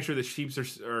fact of nature that sheep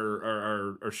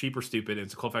are sheep are stupid.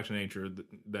 It's a cool fact of nature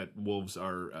that wolves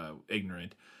are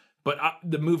ignorant. But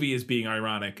the movie is being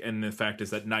ironic, and the fact is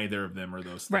that neither of them are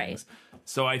those things. Right.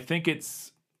 So I think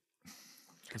it's...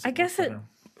 I guess it...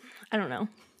 I don't know.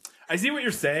 I see what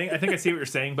you're saying. I think I see what you're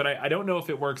saying, but I don't know if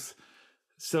it works.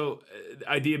 So the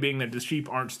idea being that the sheep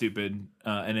aren't stupid,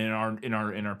 and in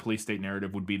our police state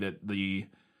narrative would be that the...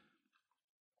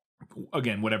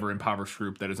 Again, whatever impoverished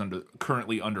group that is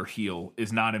currently under heel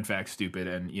is not in fact stupid,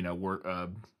 and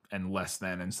and less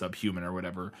than and subhuman or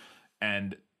whatever,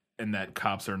 and that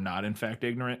cops are not in fact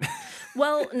ignorant.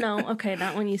 Well, no, okay,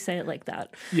 not when you say it like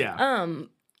that. Yeah.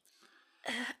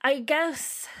 I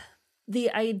guess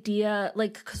the idea,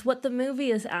 like, because what the movie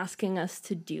is asking us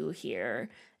to do here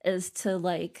is to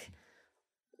like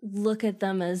look at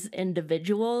them as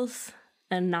individuals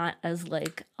and not as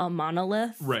like a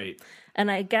monolith. Right. And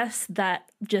I guess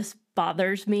that just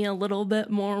bothers me a little bit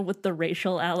more with the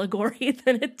racial allegory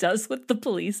than it does with the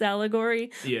police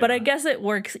allegory. Yeah. But I guess it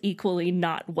works equally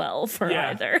not well for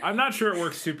either. I'm not sure it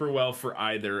works super well for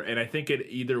either. And I think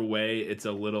either way, it's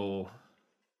a little...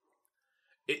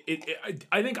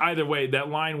 I think either way, that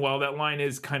line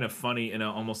is kind of funny and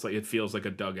almost like it feels like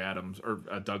a Doug Adams or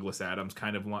a Douglas Adams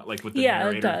kind of line, like with the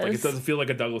narrator. It does. Like it doesn't feel like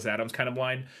a Douglas Adams kind of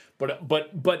line,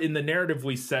 but in the narrative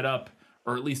we set up,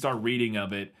 or at least our reading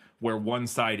of it, where one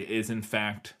side is in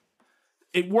fact,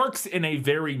 it works in a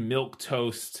very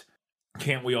milquetoast,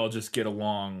 can't we all just get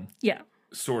along? Yeah.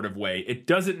 Sort of way. It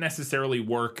doesn't necessarily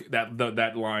work.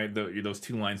 That line, those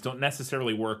two lines don't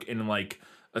necessarily work in like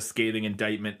a scathing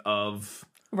indictment of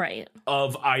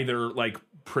either like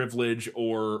privilege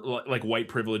or like white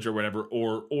privilege or whatever,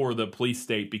 or the police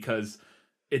state, because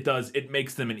it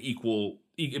makes them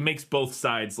it makes both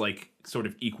sides like sort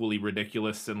of equally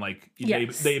ridiculous, and like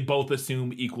they both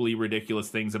assume equally ridiculous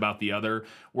things about the other,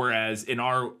 whereas in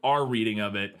our reading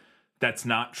of it, that's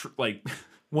not like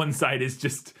one side is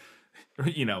just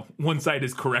one side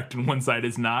is correct and one side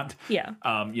is not.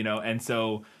 And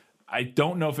so I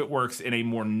don't know if it works in a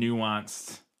more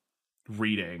nuanced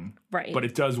reading, right? But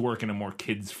it does work in a more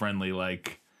kids friendly,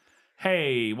 like,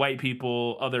 hey, white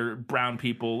people, other brown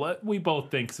people, we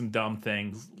both think some dumb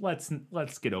things. Let's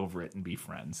get over it and be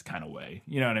friends, kind of way.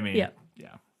 You know what I mean?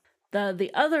 Yeah.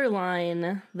 The other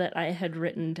line that I had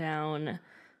written down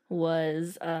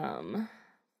was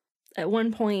at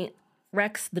one point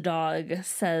Rex the dog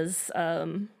says, I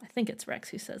think it's Rex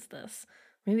who says this.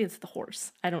 Maybe it's the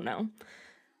horse. I don't know.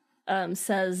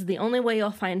 Says the only way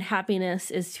you'll find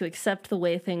happiness is to accept the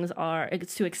way things are.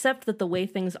 It's to accept that the way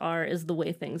things are is the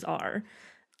way things are.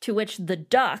 To which the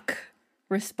duck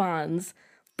responds,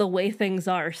 the way things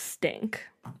are stink.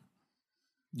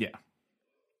 Yeah.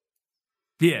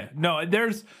 Yeah. No, it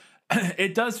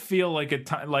does feel like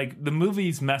like the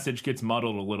movie's message gets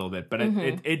muddled a little bit, but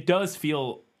it does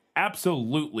feel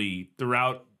absolutely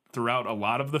throughout a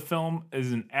lot of the film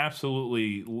is an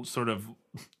absolutely sort of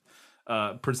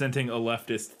presenting a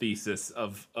leftist thesis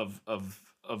of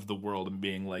the world and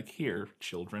being like, here,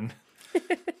 children,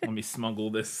 let me smuggle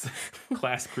this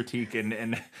class critique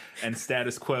and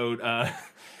status quo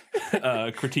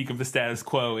critique of the status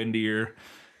quo into your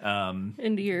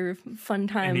fun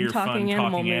time talking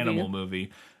animal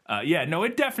movie.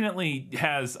 It definitely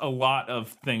has a lot of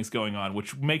things going on,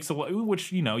 which makes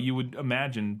which you would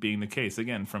imagine being the case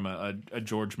again from a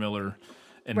George Miller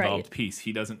involved piece.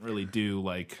 He doesn't really do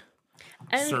like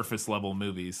surface level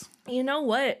movies. You know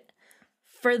what?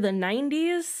 For the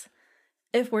 90s,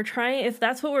 if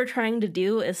that's what we're trying to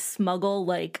do is smuggle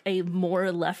like a more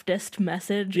leftist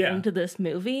message into this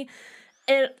movie,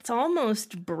 it's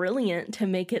almost brilliant to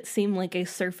make it seem like a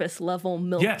surface level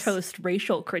milquetoast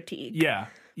racial critique. Yeah.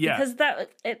 Because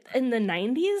in the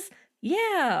 90s,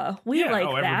 Yeah, we like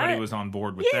that. Everybody was on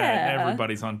board with that.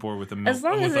 Everybody's on board with the milk. As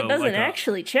long as it doesn't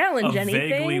actually challenge anything.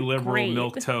 Vaguely liberal great.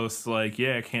 milquetoast, like,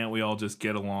 yeah, can't we all just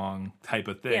get along type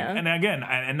of thing. Yeah. And again,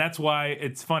 and that's why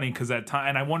it's funny, because at time,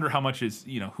 and I wonder how much is,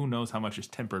 who knows how much is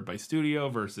tempered by studio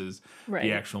versus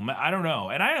the actual, I don't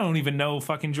know. And I don't even know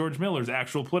fucking George Miller's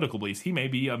actual political beliefs. He may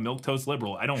be a milquetoast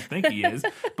liberal. I don't think he is,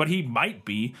 but he might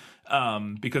be,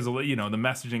 because, the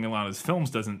messaging in a lot of his films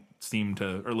doesn't seem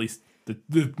to, or at least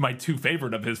my two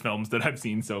favorite of his films that I've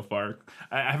seen so far.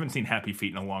 I haven't seen Happy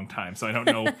Feet in a long time, so I don't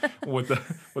know what the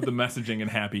messaging in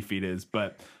Happy Feet is.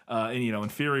 But in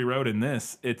Fury Road, in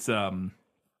this, it's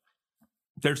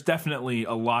there's definitely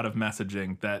a lot of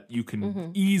messaging that you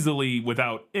can easily,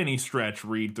 without any stretch,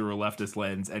 read through a leftist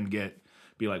lens and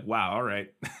be like, wow, all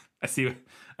right, I see what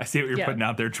you're putting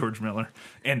out there, George Miller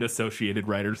and associated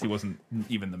writers. He wasn't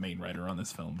even the main writer on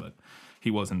this film, but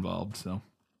he was involved. So.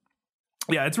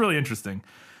 Yeah, it's really interesting.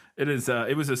 It is.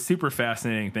 It was a super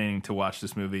fascinating thing to watch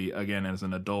this movie again as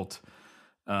an adult,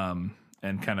 and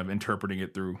kind of interpreting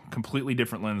it through completely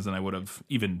different lens than I would have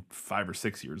even 5 or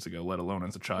 6 years ago, let alone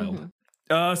as a child.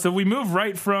 So we move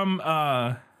right from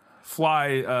Fly,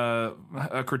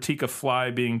 a critique of Fly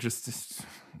being just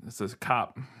it's a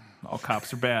cop. All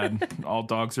cops are bad. All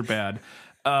dogs are bad.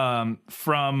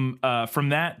 From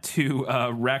that to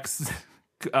Rex.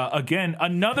 Again,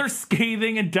 another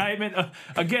scathing indictment.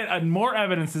 Again, more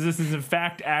evidence that this is in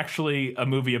fact actually a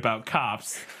movie about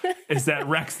cops. Is that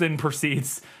Rex then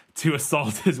proceeds to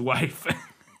assault his wife?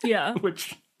 Yeah,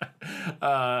 which,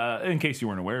 in case you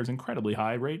weren't aware, is incredibly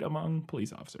high rate among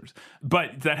police officers.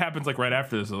 But that happens like right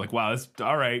after this. So like, wow, that's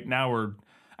all right. Now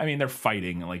they're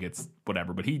fighting, like it's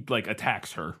whatever. But he like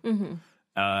attacks her. Mm-hmm.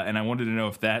 And I wanted to know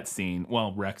if that scene,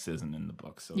 well, Rex isn't in the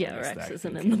book. So yeah, Rex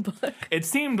isn't in the book. It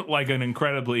seemed like an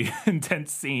incredibly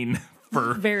intense scene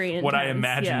for Very intense, what I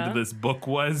imagined this book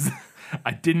was.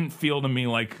 I didn't feel to me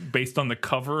like, based on the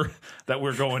cover, that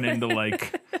we're going into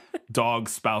like dog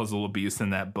spousal abuse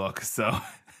in that book. So,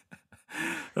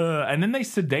 and then they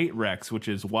sedate Rex, which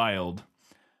is wild.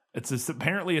 It's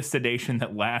apparently a sedation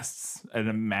that lasts a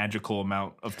magical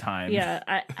amount of time. Yeah,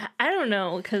 I don't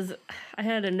know, because I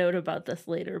had a note about this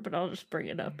later, but I'll just bring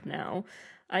it up now.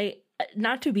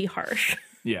 Not to be harsh.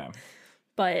 Yeah.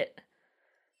 But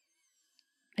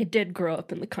I did grow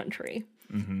up in the country.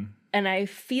 Mm-hmm. And I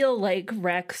feel like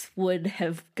Rex would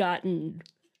have gotten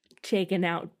taken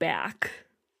out back.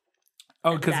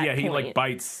 Oh, because he like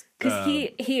bites. Because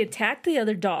he attacked the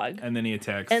other dog. And then he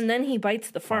attacks. And then he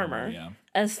bites the farmer. Yeah.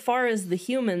 As far as the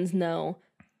humans know,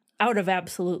 out of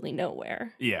absolutely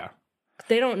nowhere. Yeah.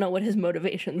 They don't know what his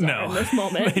motivations are in this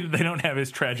moment. They don't have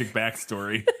his tragic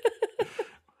backstory.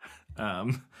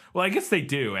 Well, I guess they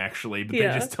do, actually, but they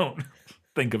just don't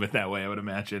think of it that way, I would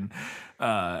imagine.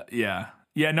 Yeah.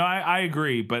 Yeah, no, I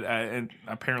agree, but and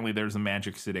apparently there's a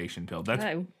magic sedation pill.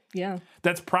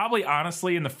 That's probably,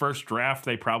 honestly, in the first draft,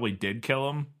 they probably did kill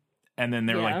him. And then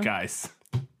they're like, guys,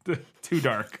 too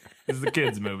dark. This is a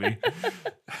kid's movie.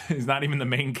 He's not even the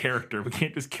main character. We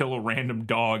can't just kill a random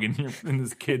dog in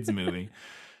this kid's movie.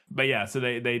 But yeah, so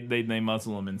they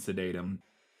muzzle him and sedate him.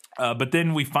 But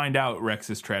then we find out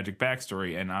Rex's tragic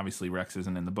backstory, and obviously Rex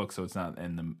isn't in the book, so it's not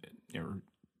in the.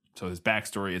 So his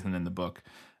backstory isn't in the book.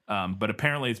 But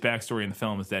apparently his backstory in the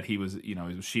film is that he was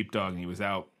a sheepdog and he was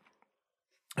out.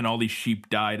 And all these sheep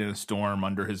died in a storm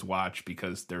under his watch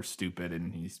because they're stupid,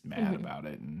 and he's mad about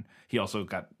it. And he also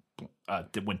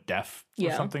went deaf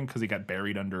or something because he got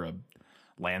buried under a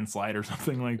landslide or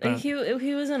something like that. He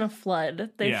was in a flood.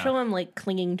 They show him like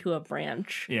clinging to a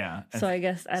branch. Yeah. So I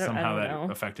guess I don't know. Somehow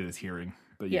that affected his hearing.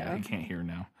 But he can't hear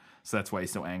now. So that's why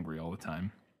he's so angry all the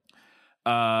time.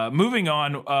 Moving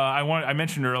on, I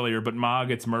mentioned earlier, but Ma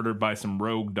gets murdered by some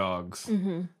rogue dogs.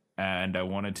 Mm-hmm. And I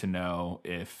wanted to know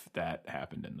if that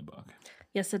happened in the book.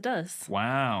 Yes, it does.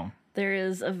 Wow. There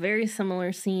is a very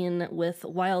similar scene with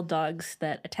wild dogs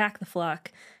that attack the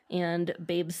flock, and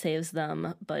Babe saves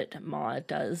them, but Ma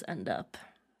does end up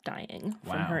dying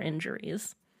from her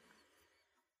injuries.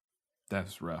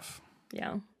 That's rough.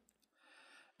 Yeah.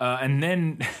 And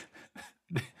then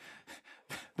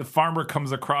the farmer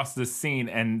comes across this scene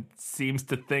and seems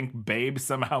to think Babe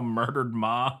somehow murdered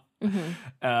Ma.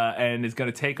 Mm-hmm. And is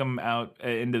going to take him out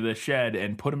into the shed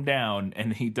and put him down.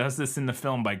 And he does this in the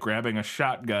film by grabbing a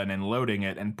shotgun and loading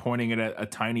it and pointing it at a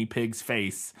tiny pig's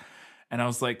face. And I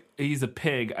was like, he's a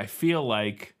pig. I feel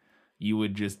like you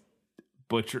would just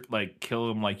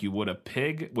kill him like you would a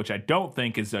pig, which I don't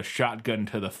think is a shotgun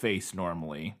to the face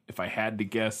normally. If I had to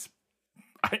guess,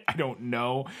 I don't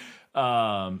know.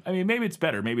 I mean, maybe it's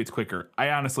better. Maybe it's quicker. I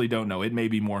honestly don't know. It may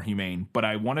be more humane, but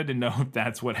I wanted to know if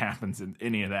that's what happens, in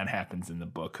any of that happens in the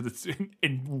book, because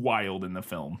it's wild in the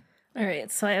film. All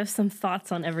right, so I have some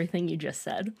thoughts on everything you just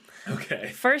said. Okay.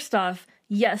 First off,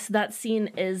 yes, that scene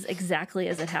is exactly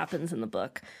as it happens in the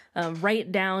book.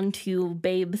 Right down to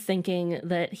Babe thinking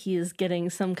that he is getting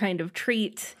some kind of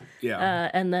treat,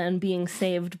 and then being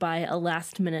saved by a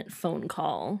last-minute phone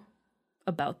call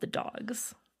about the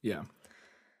dogs. Yeah.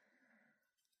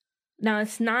 Now,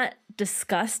 it's not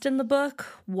discussed in the book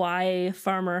why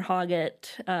Farmer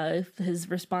Hoggett, his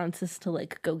response is to,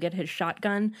 like, go get his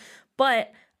shotgun,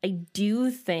 but I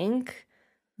do think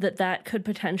that could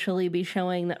potentially be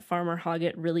showing that Farmer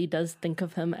Hoggett really does think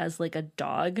of him as, like, a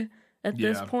dog at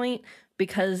this point,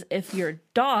 because if your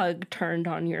dog turned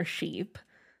on your sheep,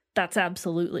 that's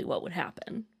absolutely what would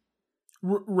happen.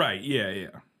 Right, yeah.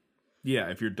 Yeah,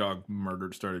 if your dog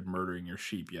started murdering your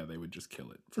sheep, they would just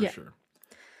kill it, for sure.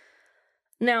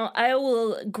 Now, I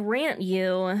will grant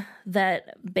you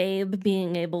that Babe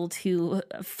being able to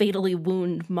fatally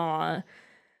wound Ma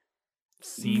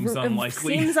seems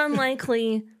unlikely. Seems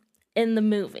unlikely in the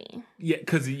movie. Yeah,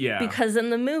 because in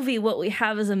the movie, what we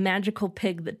have is a magical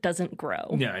pig that doesn't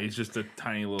grow. Yeah, he's just a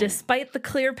tiny little... Despite the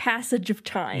clear passage of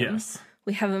time, yes,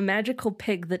 we have a magical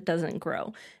pig that doesn't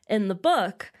grow. In the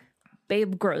book,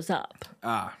 Babe grows up.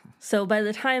 So by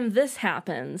the time this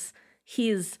happens,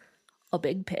 he's a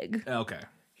big pig. Okay.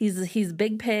 He's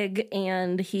big pig,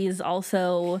 and he's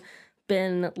also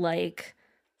been, like,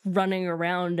 running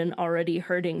around and already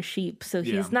herding sheep. So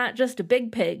he's not just a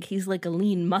big pig, he's like a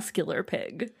lean, muscular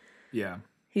pig. Yeah.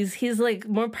 He's like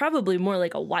probably more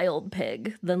like a wild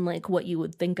pig than like what you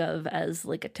would think of as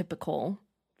like a typical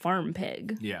farm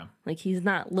pig. Yeah. Like he's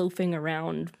not loafing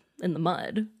around in the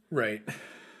mud. Right.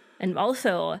 And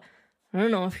also, I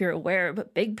don't know if you're aware,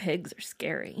 but big pigs are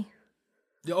scary.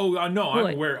 Oh, no,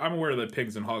 I'm aware that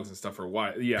pigs and hogs and stuff are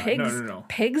wild. Yeah, no.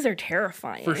 Pigs are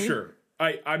terrifying. For sure.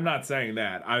 I'm not saying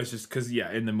that. I was just, because,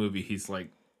 in the movie, he's like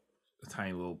a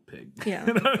tiny little pig. Yeah.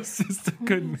 And I was just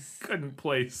couldn't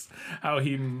place how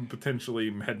he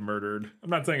potentially had murdered.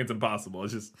 I'm not saying it's impossible.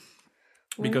 It's just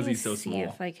because he's so small. See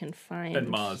if I can find. And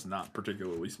Ma's not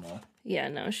particularly small. Yeah,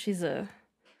 no, she's an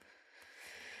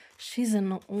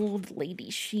old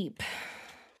lady sheep.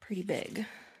 Pretty big.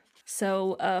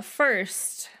 So,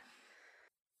 first,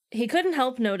 he couldn't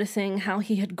help noticing how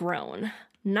he had grown.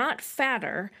 Not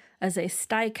fatter, as a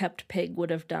sty-kept pig would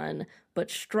have done, but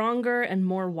stronger and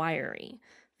more wiry.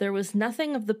 There was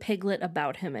nothing of the piglet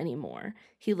about him anymore.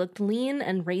 He looked lean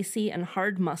and racy and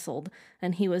hard-muscled,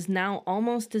 and he was now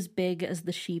almost as big as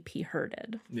the sheep he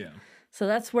herded. Yeah. So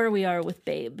that's where we are with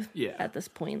Babe at this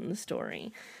point in the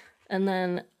story. And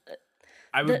then...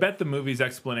 I would bet the movie's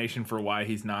explanation for why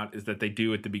he's not is that they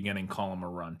do at the beginning call him a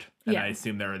runt. And I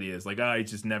assume there it is. Like,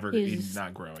 he's just he's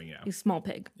not growing. Yeah. He's a small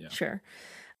pig. Yeah. Sure.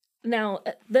 Now,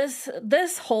 this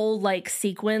whole, like,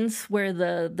 sequence where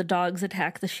the dogs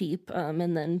attack the sheep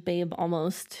and then Babe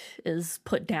almost is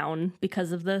put down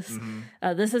because of this,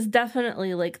 this is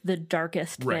definitely, like, the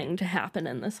darkest thing to happen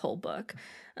in this whole book.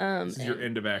 This is your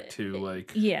end of Act 2,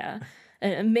 like... Yeah.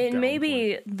 And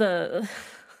maybe the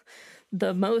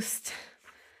most...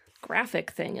 graphic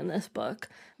thing in this book,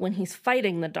 when he's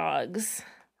fighting the dogs,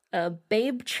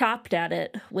 Babe chopped at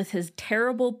it with his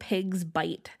terrible pig's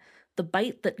bite, the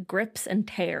bite that grips and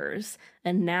tears,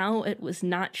 and now it was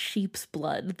not sheep's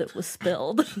blood that was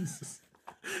spilled. Jesus.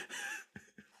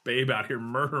 Babe out here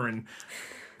murdering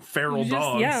feral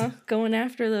dogs. Yeah, going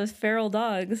after those feral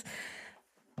dogs.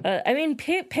 I mean,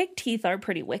 pig teeth are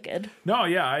pretty wicked. No,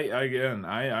 yeah,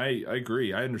 I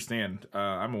agree. I understand.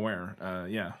 I'm aware.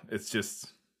 It's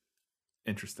just...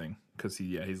 interesting because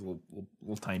he's a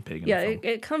little tiny pig.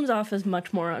 It comes off as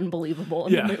much more unbelievable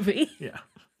in the movie. Yeah.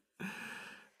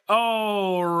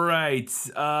 All right.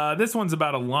 This one's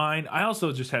about a line. I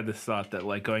also just had this thought that,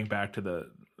 like, going back to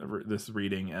this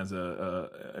reading as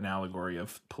an allegory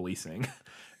of policing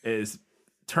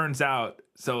turns out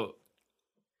so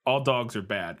all dogs are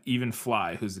bad, even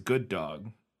Fly, who's a good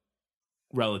dog,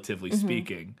 relatively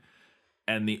speaking,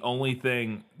 and the only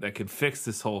thing that could fix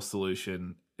this whole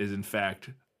solution is in fact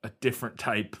a different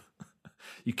type.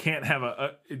 You can't have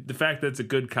the fact that it's a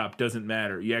good cop doesn't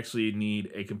matter. You actually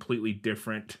need a completely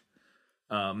different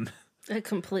a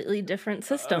completely different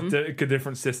system. A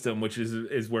different system, which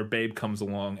is where Babe comes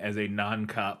along as a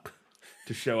non-cop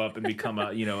to show up and become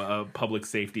a public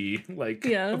safety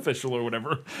official or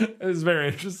whatever. It's very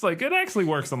interesting. Like, it actually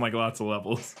works on like lots of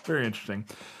levels. Very interesting.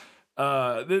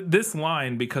 This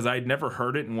line, because I'd never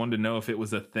heard it and wanted to know if it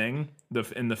was a thing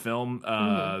in the film,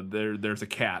 there's a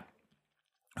cat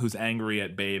who's angry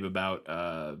at Babe about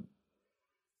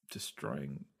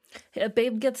destroying.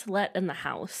 Babe gets let in the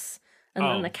house, and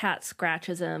then the cat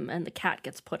scratches him, and the cat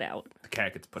gets put out. The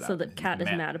cat gets put out. So the cat is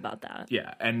mad about that.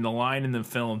 Yeah, and the line in the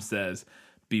film says,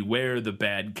 "Beware the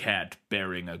bad cat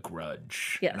bearing a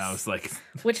grudge." Yes. And I was like...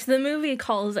 Which the movie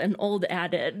calls an old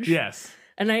adage. Yes.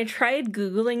 And I tried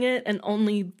Googling it, and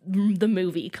only the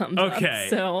movie comes up. Okay.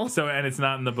 So, and it's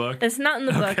not in the book? It's not in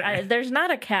the book. Okay. There's not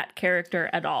a cat character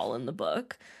at all in the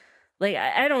book. Like,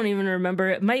 I don't even remember.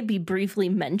 It might be briefly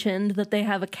mentioned that they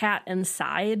have a cat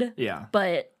inside. Yeah.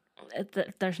 But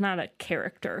there's not a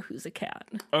character who's a cat.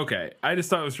 Okay. I just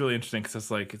thought it was really interesting because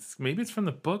it's like, maybe it's from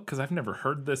the book because I've never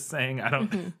heard this saying. I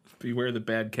don't... Beware the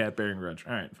bad cat bearing a grudge.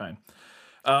 All right, fine.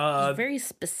 It's very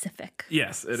specific.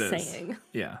 Yes, it is. Saying.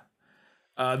 Yeah.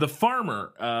 The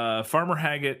farmer, Farmer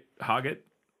Hoggett.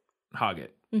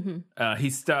 Mm-hmm.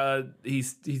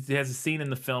 He has a scene in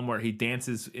the film where he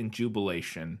dances in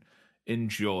jubilation, in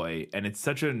joy, and it's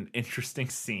such an interesting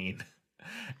scene.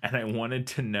 And I wanted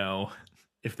to know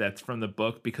if that's from the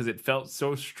book because it felt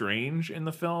so strange in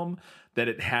the film that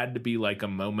it had to be like a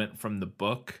moment from the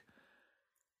book.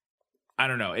 I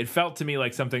don't know. It felt to me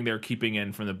like something they're keeping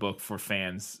in from the book for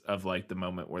fans of like the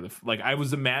moment where I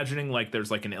was imagining like there's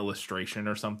like an illustration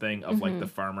or something of like the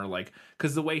farmer, like,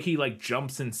 because the way he like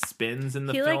jumps and spins in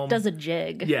the film. He like does a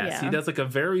jig. Yes, yeah. He does like a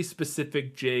very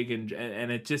specific jig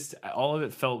and it just, all of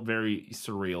it felt very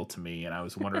surreal to me. And I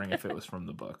was wondering if it was from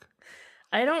the book.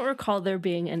 I don't recall there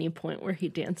being any point where he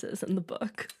dances in the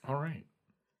book. All right.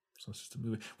 So it's just a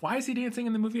movie. Why is he dancing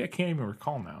in the movie? I can't even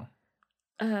recall now.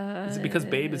 Is it because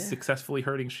Babe is successfully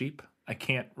herding sheep? I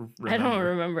can't remember. I don't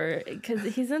remember because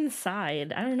he's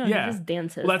inside. I don't know. Yeah. He just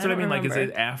dances. Well, that's what I mean. Remember. Like, is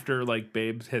it after like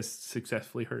Babe has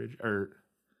successfully herded, or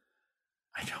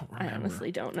I don't remember. I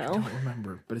honestly don't know. I don't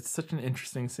remember, but it's such an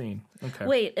interesting scene. Okay.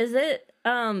 Wait, is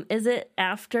it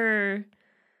after?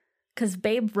 Because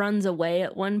Babe runs away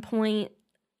at one point,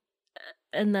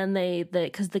 and then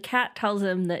because the cat tells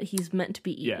him that he's meant to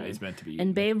be eaten. Yeah, he's meant to be eaten.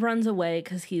 And Babe runs away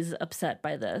because he's upset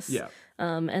by this. Yeah.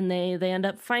 And they end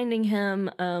up finding him,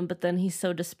 but then he's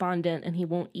so despondent and he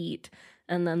won't eat.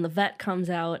 And then the vet comes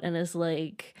out and is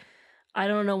like, I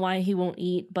don't know why he won't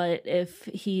eat, but if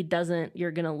he doesn't,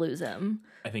 you're going to lose him.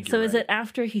 I think so. You're Is right. it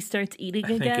after he starts eating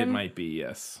again? I think it might be,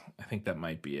 yes. I think that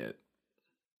might be it.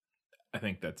 I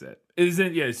think that's it.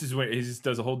 Isn't? Yeah, it's just he just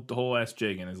does a whole ass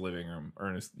jig in his living room or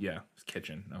in his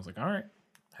kitchen. And I was like, all right,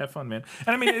 have fun, man.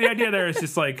 And I mean, the idea there is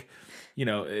just like,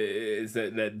 is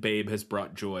that Babe has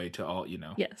brought joy to all,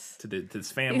 yes, to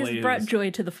his family. He's brought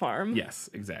joy to the farm. Yes,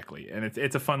 exactly. And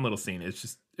it's a fun little scene. It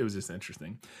was just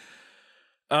interesting.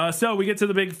 So we get to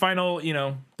the big final,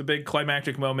 the big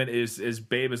climactic moment is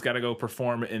Babe has got to go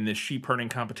perform in this sheep herding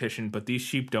competition, but these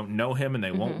sheep don't know him and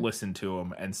they won't listen to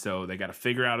him. And so they got to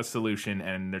figure out a solution.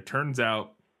 And it turns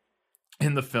out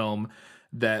in the film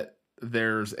that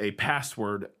there's a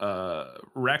password.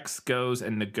 Rex goes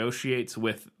and negotiates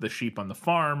with the sheep on the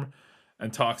farm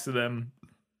and talks to them.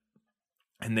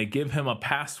 And they give him a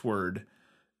password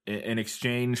in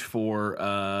exchange for,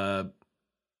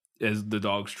 as the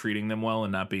dog's treating them well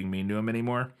and not being mean to him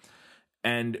anymore.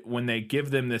 And when they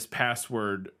give them this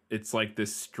password, it's like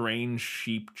this strange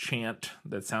sheep chant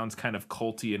that sounds kind of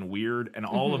culty and weird. And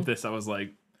all of this, I was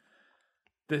like,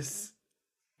 it's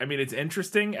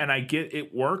interesting. And I get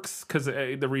it works because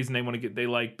the reason they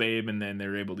like Babe and then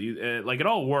they're able to use it, like it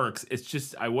all works. It's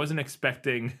just, I wasn't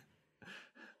expecting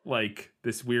like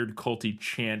this weird culty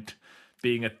chant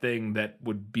being a thing that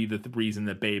would be the reason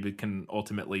that Babe can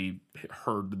ultimately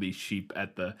herd these sheep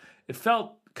it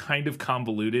felt kind of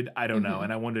convoluted. I don't know.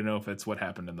 And I wanted to know if it's what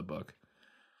happened in the book.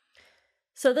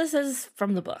 So this is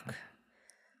from the book.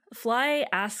 Fly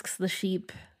asks the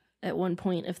sheep at one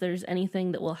point if there's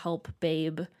anything that will help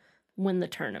Babe win the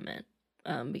tournament,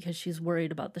 because she's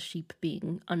worried about the sheep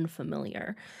being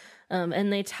unfamiliar.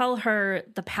 And they tell her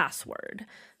the password.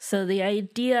 So the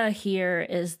idea here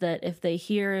is that if they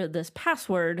hear this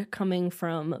password coming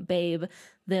from Babe,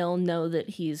 they'll know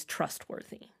that he's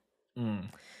trustworthy.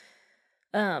 And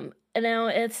now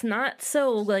it's not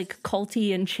so like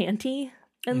culty and chanty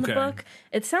in the book.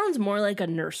 It sounds more like a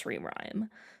nursery rhyme.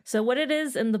 So what it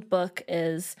is in the book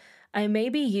is, I may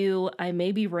be ewe, I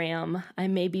may be ram, I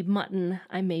may be mutton,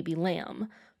 I may be lamb,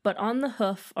 but on the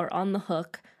hoof or on the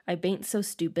hook, I bain't so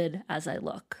stupid as I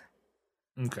look.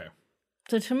 Okay.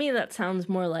 So to me, that sounds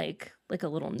more like a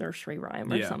little nursery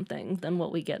rhyme or something than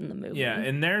what we get in the movie. Yeah,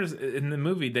 and in the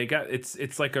movie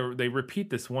it's like they repeat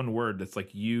this one word that's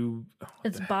like you.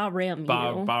 It's ba ram you.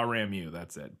 Ba ram you.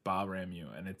 That's it. Ba ram you,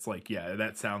 and it's like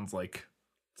that sounds like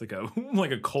it's like a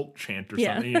like a cult chant or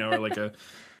something, or like a.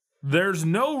 There's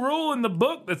no rule in the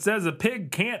book that says a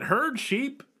pig can't herd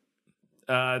sheep.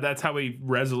 That's how we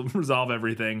resolve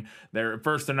everything. At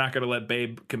first, they're not going to let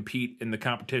Babe compete in the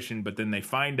competition, but then they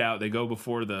find out. They go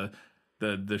before the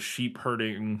sheep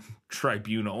herding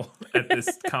tribunal at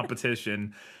this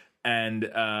competition, and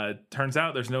turns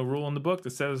out there's no rule in the book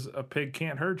that says a pig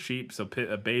can't herd sheep, so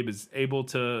Babe is able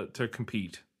to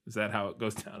compete. Is that how it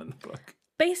goes down in the book?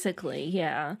 Basically,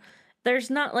 yeah.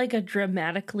 There's not like a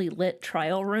dramatically lit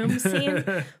trial room scene,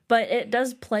 but it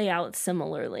does play out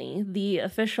similarly. The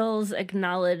officials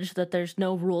acknowledge that there's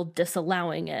no rule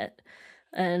disallowing it,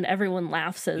 and everyone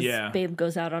laughs as Babe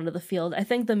goes out onto the field. I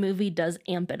think the movie does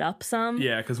amp it up some.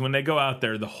 Yeah, because when they go out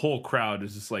there, the whole crowd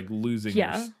is just like losing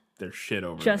their shit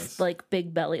over just this. Like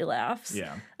big belly laughs.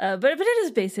 Yeah. But it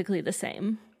is basically the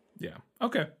same. Yeah.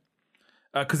 Okay.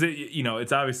 Because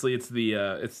it's obviously it's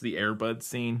the Air Bud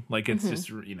scene. Like it's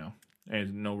just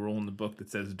there's no rule in the book that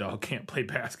says a dog can't play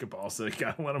basketball, so you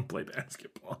gotta let him play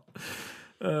basketball.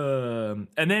 And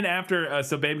then after,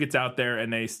 so Babe gets out there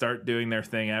and they start doing their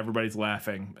thing. Everybody's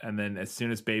laughing, and then as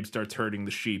soon as Babe starts herding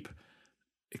the sheep,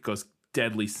 it goes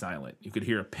deadly silent. You could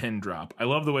hear a pin drop. I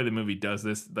love the way the movie does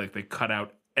this. Like they cut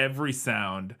out every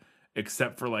sound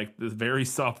except for like the very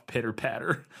soft pitter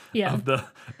patter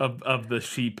of the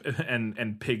sheep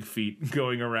and pig feet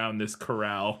going around this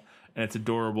corral, and it's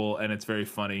adorable and it's very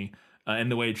funny. And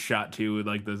the way it's shot too, with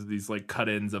like these like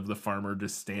cut-ins of the farmer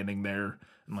just standing there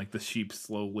and like the sheep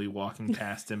slowly walking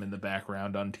past him in the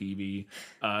background on TV.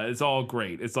 It's all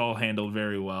great. It's all handled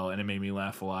very well, and it made me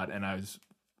laugh a lot. And I was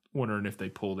wondering if they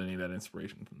pulled any of that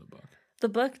inspiration from the book. The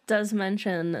book does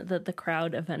mention that the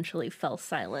crowd eventually fell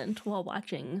silent while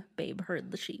watching Babe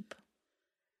herd the sheep.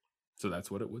 So that's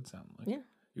what it would sound like. Yeah.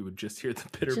 You would just hear the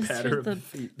pitter-patter of the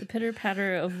feet. The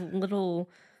pitter-patter of little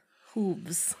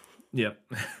hooves. Yep,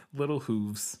 little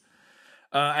hooves.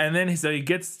 And then he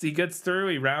gets through.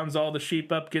 He rounds all the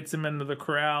sheep up, gets them into the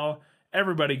corral.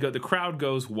 The crowd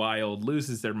goes wild,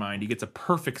 loses their mind. He gets a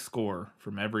perfect score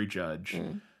from every judge,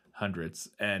 hundreds,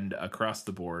 and across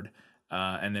the board.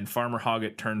 And then Farmer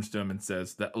Hoggett turns to him and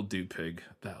says, "That'll do, pig.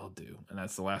 That'll do." And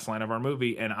that's the last line of our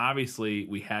movie. And obviously,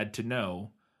 we had to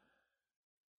know.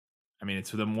 I mean,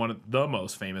 it's one of the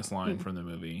most famous line from the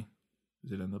movie.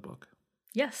 Is it in the book?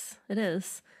 Yes, it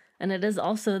is. And it is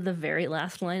also the very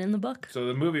last line in the book. So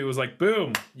the movie was like,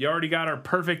 boom, you already got our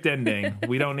perfect ending.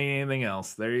 We don't need anything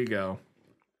else. There you go.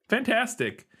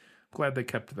 Fantastic. Glad they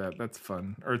kept that. That's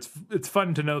fun. Or it's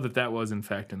fun to know that was, in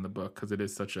fact, in the book, because it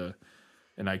is such an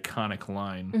iconic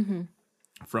line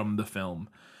from the film.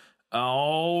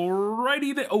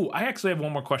 Alrighty. I actually have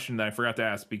one more question that I forgot to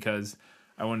ask, because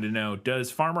I wanted to know,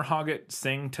 does Farmer Hoggett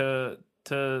sing to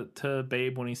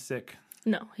Babe when he's sick?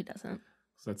 No, he doesn't.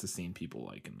 So that's a scene people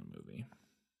like in the movie.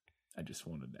 I just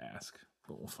wanted to ask,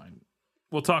 but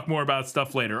we'll talk more about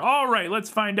stuff later. All right, let's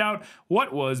find out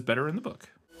what was better in the book.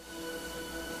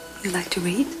 You like to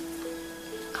read?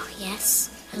 Oh,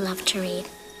 yes. I love to read.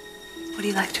 What do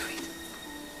you like to read?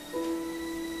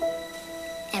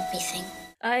 Everything.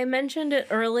 I mentioned it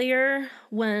earlier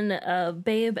when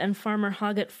Babe and Farmer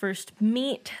Hoggett first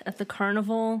meet at the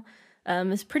carnival.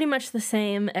 It's pretty much the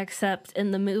same, except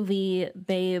in the movie,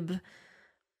 Babe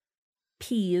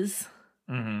pees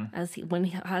as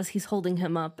he's holding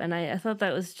him up, and I thought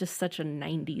that was just such a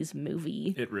 90s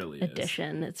movie. It really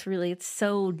addition. It's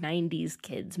so 90s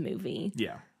kids movie.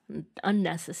 Yeah.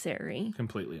 Unnecessary.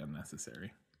 Completely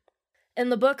unnecessary. In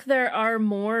the book, there are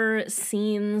more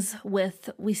scenes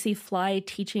we see Fly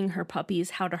teaching her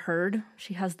puppies how to herd.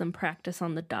 She has them practice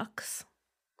on the ducks.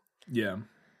 Yeah.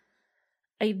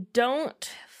 I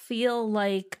don't feel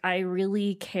like I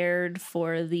really cared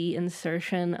for the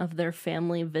insertion of their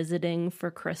family visiting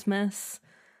for Christmas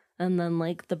and then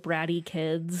like the bratty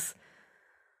kids.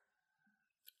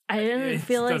 I didn't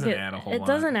feel like it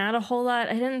doesn't add a whole lot.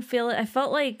 I didn't feel it. I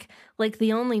felt like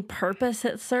the only purpose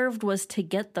it served was to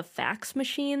get the fax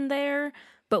machine there,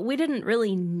 but we didn't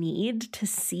really need to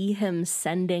see him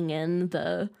sending in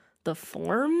the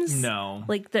forms. No.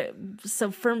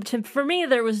 For me,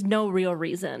 there was no real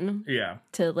reason. Yeah.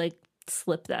 To like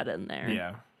slip that in there.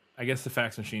 Yeah. I guess the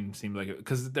fax machine seemed like it,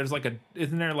 because there's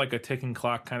isn't there like a ticking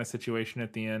clock kind of situation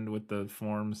at the end with the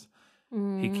forms?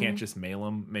 He can't just mail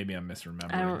them. Maybe I'm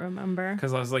misremembering. I don't remember.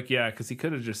 Because I was like, yeah, because he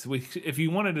could have just, if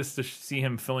you wanted us to see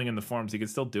him filling in the forms, he could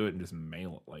still do it and just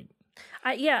mail it.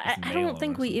 I don't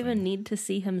think we even need to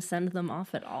see him send them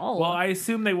off at all. Well, I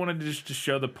assume they wanted to just to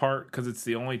show the part because it's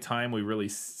the only time we really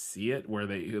see it where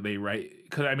they write.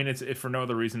 Because I mean, it's for no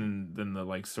other reason than the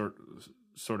like sort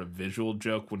of visual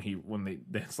joke when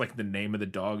that's like the name of the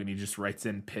dog and he just writes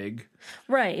in pig.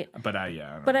 Right. But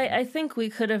I think we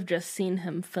could have just seen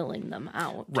him filling them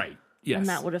out. Right. Yes. And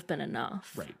that would have been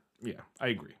enough. Right. Yeah, I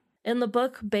agree. In the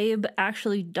book, Babe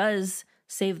actually does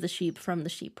save the sheep from the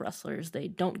sheep rustlers. They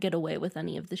don't get away with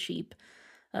any of the sheep.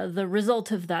 The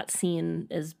result of that scene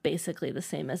is basically the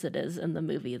same as it is in the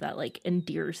movie that like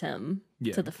endears him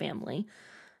to the family.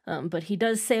 But he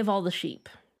does save all the sheep.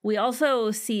 We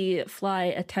also see Fly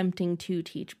attempting to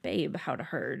teach Babe how to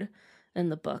herd in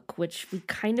the book, which we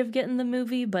kind of get in the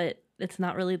movie, but it's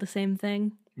not really the same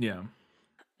thing. Yeah.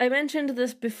 I mentioned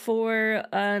this before,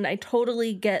 and I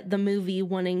totally get the movie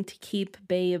wanting to keep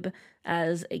Babe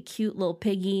as a cute little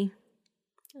piggy.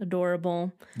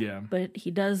 Adorable. Yeah. But he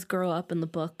does grow up in the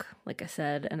book, like I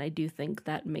said, and I do think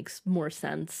that makes more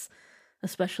sense,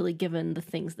 especially given the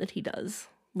things that he does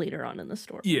later on in the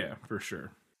story. Yeah, for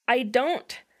sure. I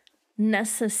don't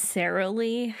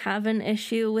necessarily have an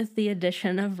issue with the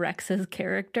addition of Rex's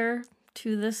character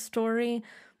to this story,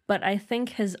 but I think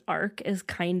his arc is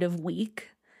kind of weak.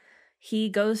 He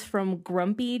goes from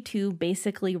grumpy to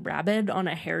basically rabid on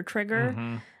a hair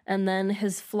trigger, and then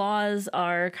his flaws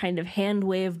are kind of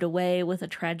hand-waved away with a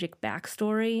tragic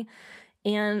backstory.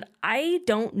 And I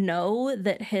don't know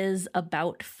that his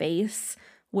about face,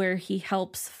 where he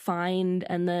helps find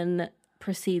and then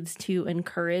proceeds to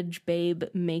encourage Babe,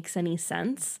 makes any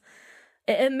sense.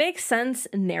 It makes sense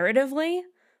narratively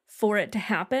for it to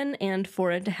happen and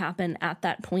for it to happen at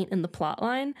that point in the plot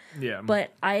line. Yeah.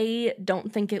 But I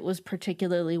don't think it was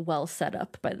particularly well set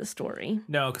up by the story.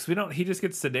 No, because he just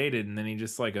gets sedated and then he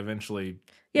just like eventually.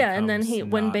 Yeah, and then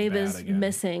when not Babe bad is again.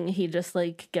 missing, he just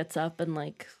like gets up and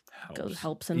like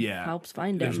helps find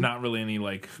him. There's not really any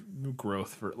like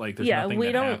growth for like. There's Yeah, nothing we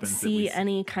that don't happens that see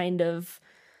any kind of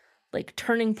like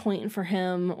turning point for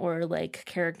him or like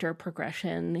character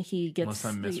progression. He gets. Unless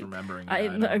I'm misremembering.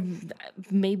 I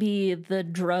maybe the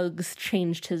drugs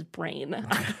changed his brain.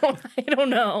 I don't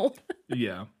know.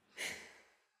 Yeah.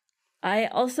 I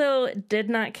also did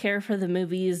not care for the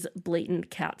movie's blatant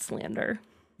cat slander.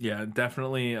 Yeah,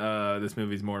 definitely. This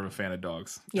movie's more of a fan of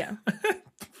dogs. Yeah.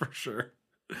 For sure.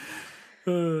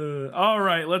 All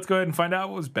right, let's go ahead and find out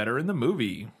what was better in the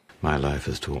movie. My life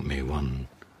has taught me one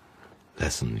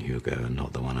lesson, Hugo, and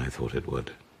not the one I thought it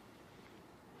would.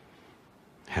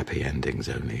 Happy endings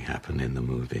only happen in the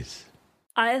movies.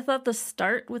 I thought the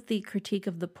start with the critique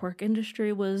of the pork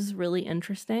industry was really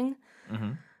interesting.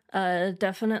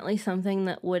 Definitely something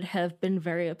that would have been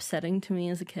very upsetting to me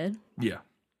as a kid. Yeah.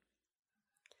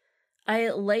 I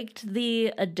liked the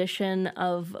addition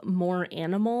of more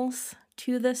animals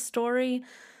to this story.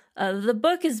 The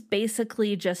book is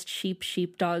basically just sheep,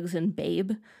 sheepdogs, and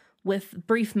Babe, with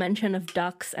brief mention of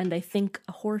ducks and I think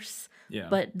a horse,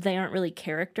 but they aren't really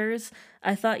characters.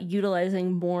 I thought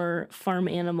utilizing more farm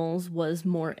animals was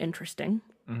more interesting.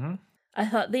 I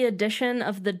thought the addition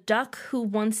of the duck who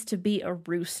wants to be a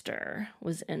rooster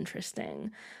was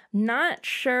interesting. Not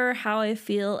sure how I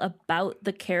feel about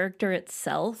the character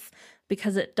itself,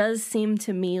 because it does seem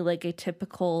to me like a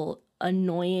typical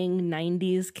annoying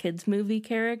 90s kids movie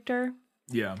character.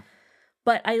 Yeah.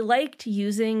 But I liked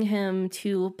using him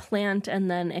to plant and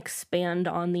then expand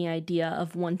on the idea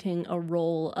of wanting a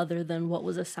role other than what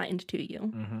was assigned to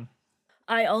you.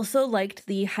 I also liked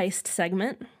the heist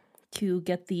segment to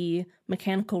get the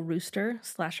mechanical rooster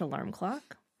 / alarm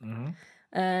clock.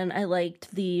 And I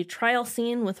liked the trial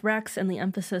scene with Rex and the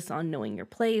emphasis on knowing your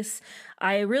place.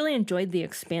 I really enjoyed the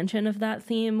expansion of that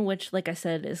theme, which, like I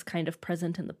said, is kind of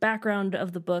present in the background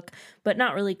of the book, but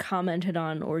not really commented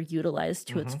on or utilized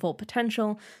to its full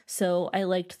potential. So I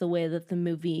liked the way that the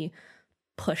movie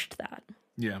pushed that.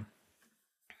 Yeah.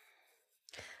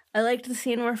 I liked the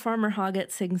scene where Farmer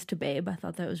Hoggett sings to Babe. I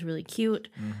thought that was really cute.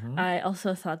 I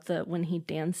also thought that when he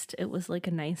danced, it was like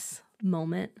a nice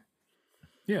moment.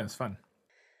 Yeah, it's fun.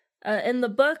 In the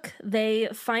book, they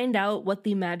find out what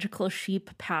the magical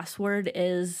sheep password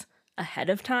is ahead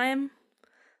of time.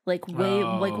 Like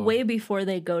way before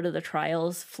they go to the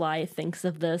trials, Fly thinks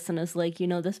of this and is like,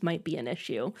 this might be an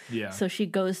issue. Yeah. So she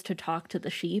goes to talk to the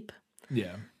sheep.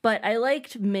 Yeah. But I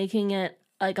liked making it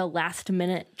like a last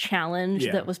minute challenge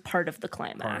that was part of the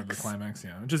climax. Part of the climax,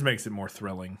 yeah. It just makes it more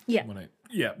thrilling. Yeah.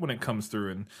 When it comes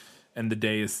through and the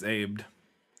day is saved.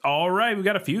 All right, we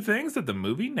got a few things that the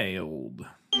movie nailed.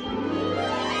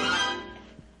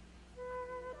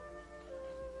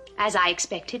 As I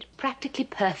expected, practically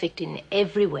perfect in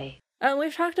every way.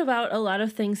 We've talked about a lot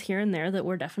of things here and there that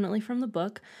were definitely from the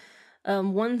book.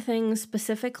 One thing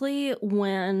specifically,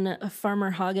 when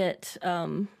Farmer Hoggett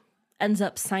ends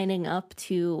up signing up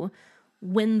to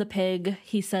win the pig,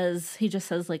 he just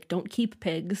says, like, don't keep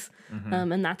pigs.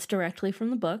 And that's directly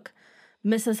from the book.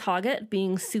 Mrs. Hoggett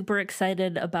being super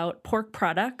excited about pork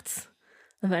products,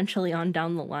 eventually on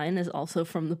down the line, is also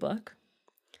from the book.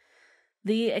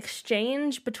 The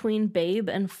exchange between Babe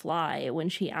and Fly when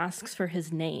she asks for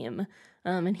his name,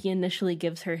 and he initially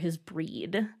gives her his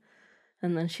breed,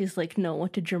 and then she's like, no,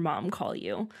 what did your mom call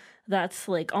you? That's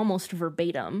like almost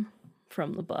verbatim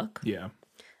from the book. Yeah.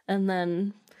 And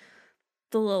then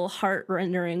the little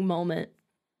heart-rendering moment,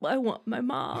 I want my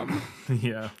mom.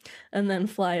 Yeah. And then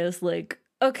Fly is like,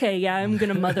 okay, yeah, I'm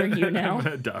going to mother you now. I'm going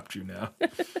to adopt you now.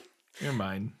 You're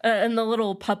mine. And the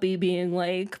little puppy being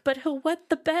like, but he'll wet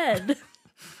the bed.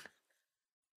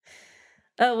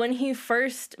 When he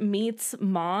first meets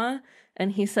Ma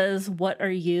and he says, what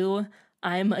are you?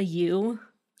 I'm a you.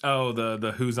 Oh,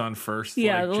 the who's on first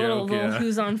Yeah, like, the joke. little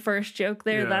who's on first joke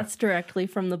there. Yeah. That's directly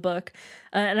from the book.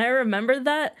 And I remember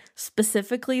that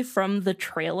specifically from the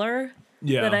trailer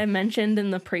that I mentioned in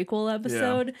the prequel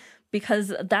episode.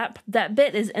 Because that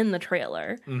bit is in the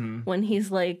trailer when he's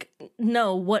like,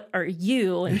 no, what are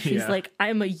you? And she's like,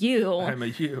 I'm a you. I'm a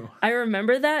you. I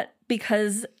remember that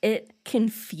because it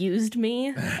confused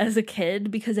me as a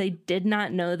kid because I did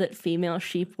not know that female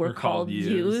sheep were called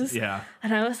ewes. Yeah.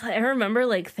 And I remember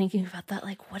like thinking about that,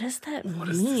 like, what does that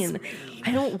mean?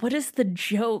 What is the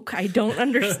joke? I don't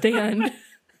understand.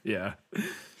 Yeah.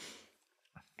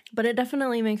 But it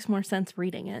definitely makes more sense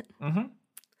reading it. Mm-hmm.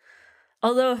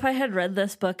 Although if I had read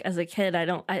this book as a kid, I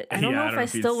don't know if I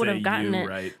still would have gotten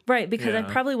it. Right, because I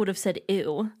probably would have said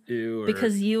ew. Ew.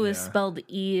 Because ew is spelled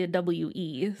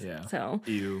E-W-E. Yeah. So.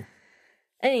 Ew.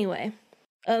 Anyway,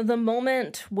 the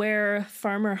moment where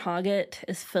Farmer Hoggett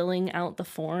is filling out the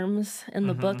forms in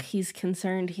the book, he's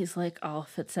concerned. He's like, oh,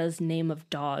 if it says name of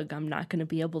dog, I'm not going to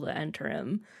be able to enter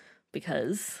him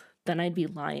because then I'd be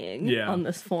lying on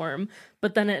this form.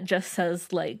 But then it just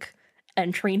says like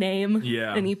entry name.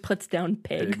 Yeah. And he puts down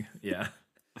pig. Yeah.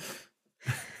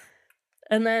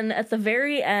 And then at the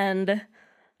very end,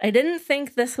 I didn't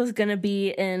think this was going to be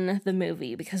in the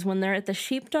movie because when they're at the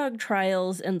sheepdog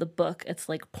trials in the book, it's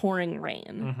like pouring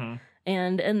rain.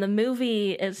 And in the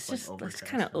movie, it's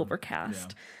kind of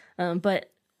overcast. Yeah.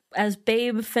 But as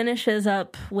Babe finishes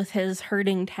up with his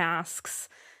herding tasks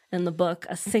in the book,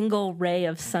 a single ray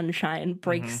of sunshine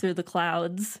breaks through the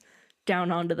clouds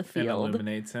down onto the field.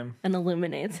 And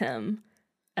illuminates him.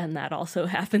 And that also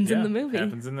happens in the movie.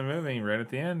 Happens in the movie. Right at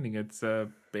the end, he gets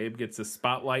Babe gets a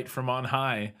spotlight from on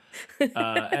high.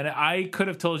 And I could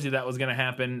have told you that was going to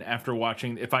happen after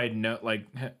watching. If I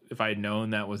had known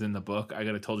that was in the book, I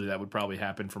could have told you that would probably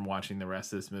happen from watching the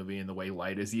rest of this movie and the way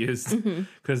light is used.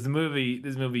 Because this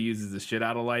movie uses the shit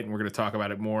out of light, and we're going to talk about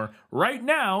it more right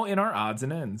now in our odds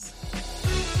and ends.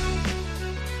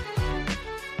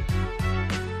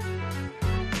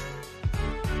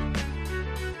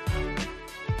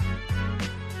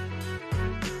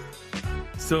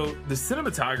 So the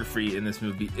cinematography in this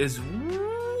movie is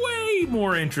way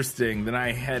more interesting than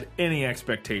I had any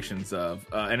expectations of.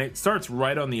 And it starts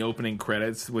right on the opening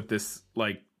credits with this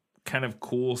like kind of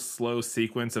cool slow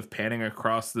sequence of panning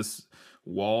across this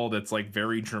wall that's like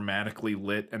very dramatically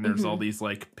lit. And there's all these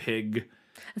like pig.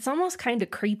 It's almost kind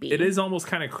of creepy. It is almost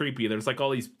kind of creepy. There's like all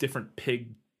these different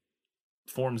pig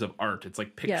forms of art. It's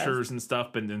like pictures and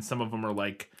stuff, and then some of them are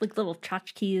like little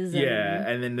tchotchkes.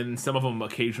 And then some of them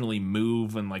occasionally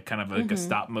move in like kind of like a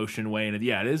stop motion way. And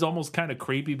it is almost kind of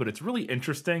creepy, but it's really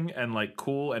interesting and like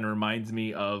cool and reminds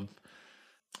me of.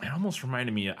 It almost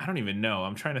reminded me. I don't even know.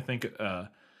 I'm trying to think.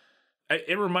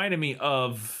 It reminded me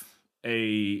of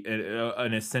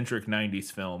an eccentric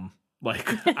 '90s film. Like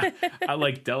I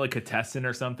like Delicatessen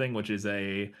or something, which is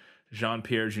a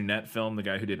Jean-Pierre Jeunet film, the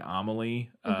guy who did Amélie.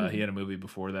 He had a movie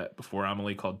before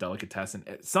Amélie called Delicatessen.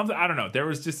 Something, I don't know. There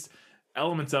was just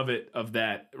elements of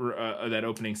that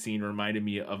opening scene reminded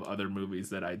me of other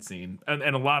movies that I'd seen. And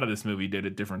a lot of this movie did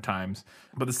at different times.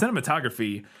 But the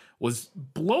cinematography was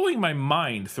blowing my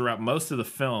mind throughout most of the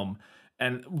film.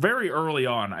 And very early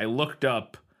on, I looked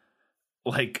up,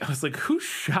 I was like, who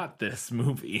shot this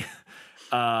movie?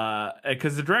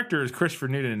 Because the director is Christopher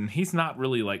Newton, and he's not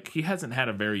really he hasn't had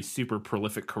a very super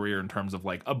prolific career in terms of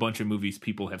like a bunch of movies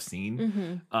people have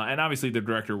seen. And obviously the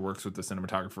director works with the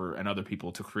cinematographer and other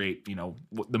people to create,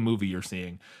 the movie you're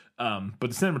seeing. But the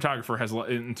cinematographer has,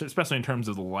 especially in terms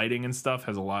of the lighting and stuff,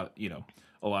 has a lot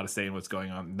of say in what's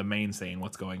going on, the main say in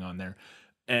what's going on there.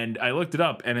 And I looked it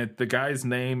up, and the guy's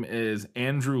name is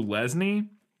Andrew Lesnie.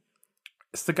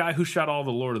 It's the guy who shot all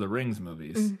the Lord of the Rings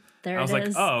movies. I was like,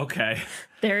 oh, okay.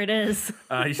 There it is.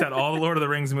 He shot all the Lord of the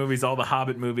Rings movies, all the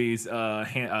Hobbit movies,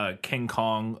 King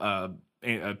Kong,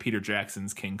 Peter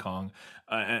Jackson's King Kong,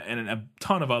 and a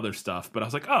ton of other stuff. But I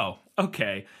was like, oh,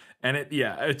 okay. And it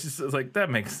just was like, that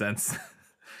makes sense.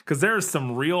 Because there's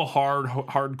some real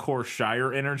hardcore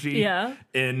Shire energy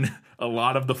in a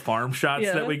lot of the farm shots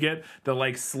that we get. The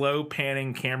like slow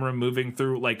panning camera moving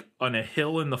through like on a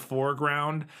hill in the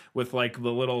foreground with like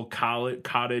the little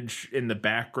cottage in the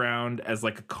background as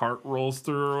like a cart rolls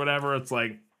through or whatever. It's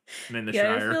like I'm in the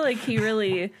Shire. I feel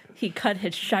like he cut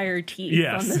his Shire teeth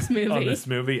on this movie. On this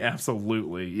movie,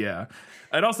 absolutely, yeah.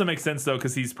 It also makes sense though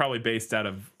because he's probably based out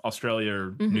of Australia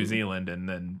or New Zealand, and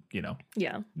then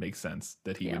makes sense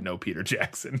that he would know Peter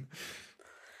Jackson.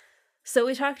 So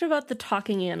we talked about the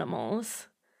talking animals,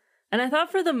 and I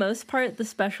thought for the most part the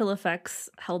special effects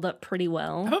held up pretty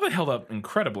well. I thought they held up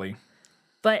incredibly,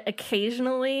 but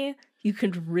occasionally you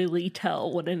could really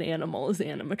tell when an animal is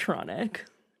animatronic.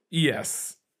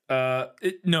 Yes.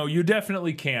 No, you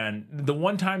definitely can. The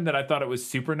one time that I thought it was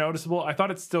super noticeable, I thought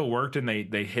it still worked and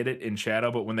they hit it in shadow,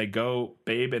 but when they go,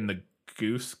 Babe and the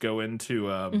goose go into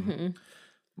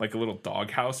like a little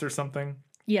doghouse or something.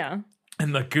 Yeah.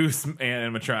 And the goose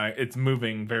animatronic, it's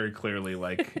moving very clearly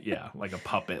like, like a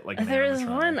puppet. Like there is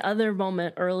one other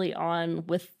moment early on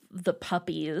with the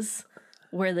puppies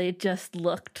where they just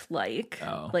looked like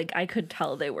I could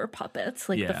tell they were puppets.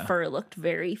 Like the fur looked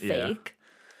very fake.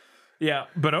 Yeah,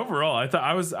 but overall,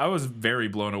 I was very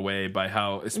blown away by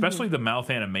how, especially the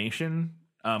mouth animation,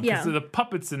 because the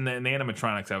puppets and the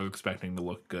animatronics I was expecting to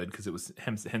look good because it was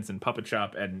Henson Puppet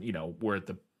Shop, and we're at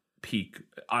the peak,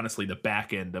 honestly, the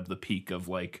back end of the peak of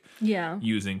like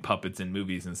using puppets in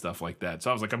movies and stuff like that. So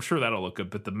I was like, I'm sure that'll look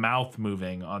good, but the mouth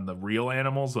moving on the real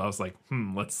animals, I was like,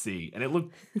 let's see, and it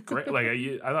looked great. Like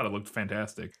I thought it looked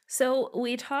fantastic. So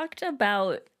we talked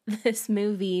about this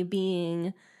movie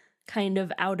being kind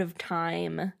of out of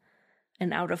time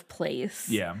and out of place.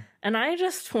 Yeah. And I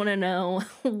just want to know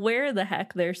where the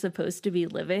heck they're supposed to be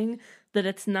living that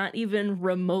it's not even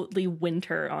remotely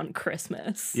winter on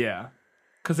Christmas. Yeah.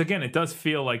 Because again, it does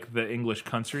feel like the English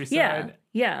countryside.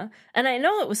 Yeah. And I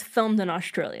know it was filmed in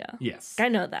Australia. Yes. I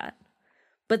know that.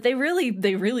 But they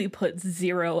really put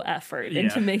zero effort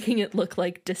into making it look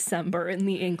like December in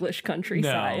the English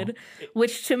countryside,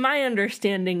 which to my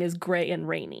understanding is gray and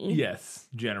rainy. Yes,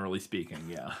 generally speaking,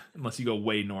 yeah. Unless you go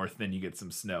way north, then you get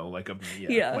some snow, like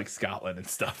like Scotland and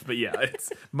stuff. But yeah,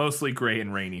 it's mostly gray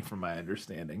and rainy from my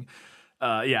understanding.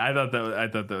 I thought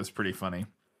that was pretty funny.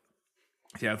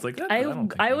 Yeah, it's like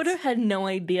I would have had no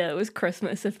idea it was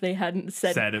Christmas if they hadn't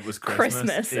said it was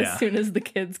Christmas as soon as the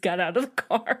kids got out of the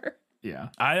car. Yeah.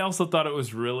 I also thought it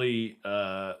was really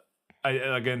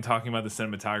again talking about the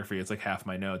cinematography, it's like half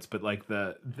my notes, but like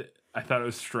I thought it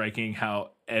was striking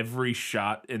how every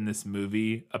shot in this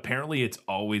movie, apparently it's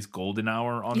always golden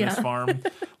hour on this farm.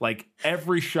 Like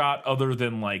every shot other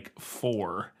than like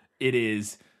 4, it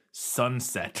is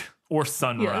sunset or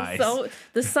sunrise. Yeah, so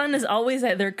the sun is always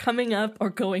either coming up or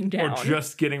going down. Or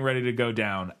just getting ready to go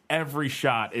down. Every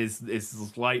shot is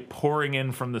light pouring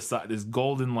in from the side, this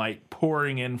golden light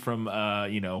pouring in from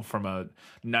from a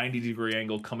 90-degree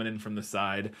angle coming in from the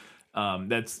side.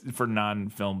 That's for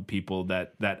non-film people,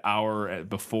 that hour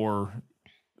before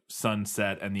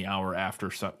sunset and the hour after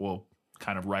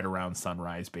kind of right around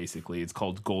sunrise, basically. It's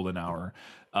called golden hour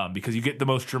because you get the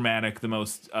most dramatic, the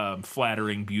most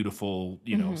flattering, beautiful,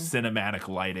 cinematic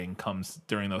lighting comes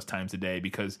during those times of day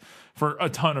because for a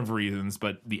ton of reasons,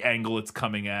 but the angle it's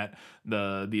coming at,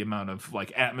 the amount of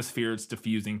like atmosphere it's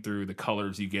diffusing through, the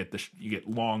colors you get, you get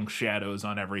long shadows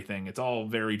on everything. It's all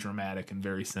very dramatic and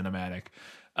very cinematic.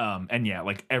 And yeah,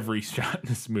 like every shot in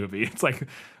this movie, it's like,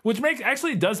 which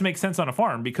does make sense on a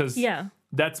farm because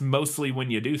that's mostly when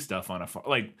you do stuff on a farm.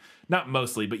 Like not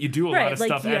mostly, but you do a lot of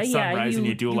stuff at sunrise and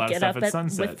you do a lot of stuff at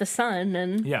sunset with the sun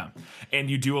and and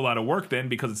you do a lot of work then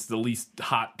because it's the least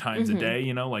hot times a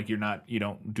day. Like you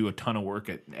don't do a ton of work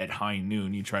at high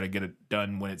noon. You try to get it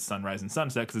done when it's sunrise and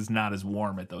sunset because it's not as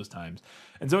warm at those times.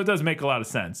 And so it does make a lot of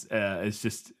sense. It's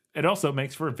just it also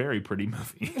makes for a very pretty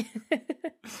movie.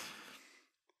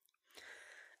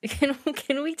 Can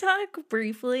we talk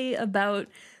briefly about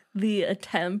the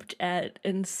attempt at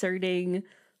inserting,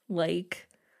 like,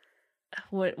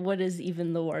 what is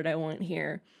even the word I want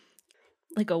here?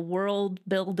 Like a world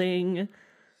building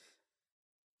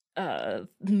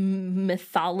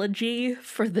mythology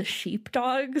for the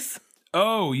sheepdogs?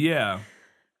 Oh, yeah.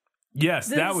 Yes,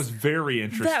 that was very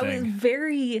interesting. That was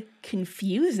very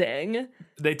confusing.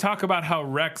 They talk about how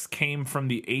Rex came from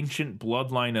the ancient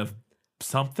bloodline of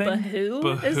something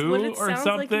Bahoo is what it sounds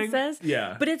something. Like he says.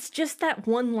 Yeah, but it's just that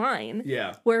one line.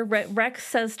 Yeah, where Rex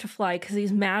says to Fly because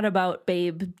he's mad about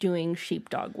Babe doing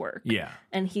sheepdog work. Yeah,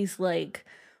 and he's like,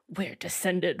 "We're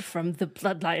descended from the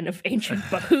bloodline of ancient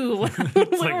Bahoo."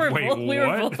 It's like, wait, what? We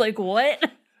were both like,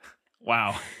 "What?"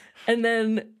 Wow. And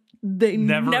then they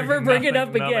never bring it up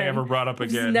again. Nothing ever brought up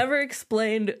again. It's never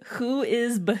explained who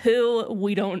is Bahu.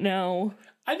 We don't know.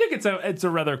 I think it's a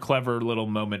rather clever little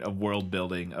moment of world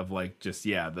building of like just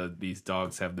these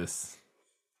dogs have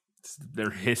their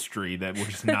history that we're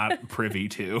just not privy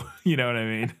to. You know what I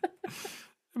mean?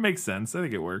 It makes sense. I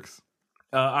think it works.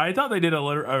 I thought they did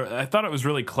I thought it was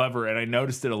really clever, and I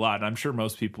noticed it a lot. And I'm sure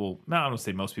most people, no, I don't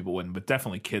say most people wouldn't, but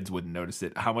definitely kids wouldn't notice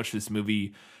it. How much this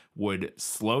movie would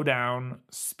slow down,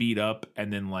 speed up,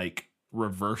 and then like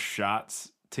reverse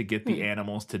shots to get the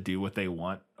animals to do what they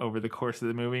want over the course of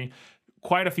the movie.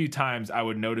 Quite a few times I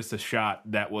would notice a shot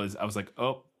I was like,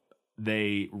 oh,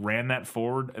 they ran that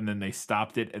forward and then they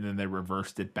stopped it and then they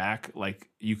reversed it back. Like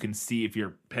you can see, if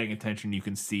you're paying attention, you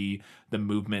can see the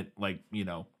movement, like, you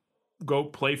know, go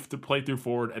play through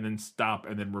forward and then stop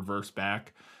and then reverse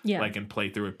back, like, and play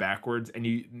through it backwards. And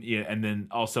and then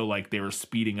also like they were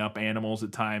speeding up animals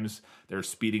at times. They were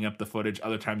speeding up the footage.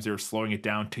 Other times they were slowing it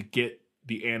down to get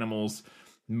the animals'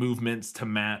 movements to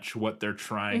match what they're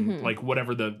trying, like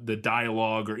whatever the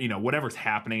dialogue or, you know, whatever's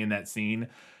happening in that scene.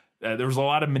 There was a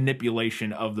lot of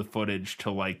manipulation of the footage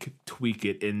to like tweak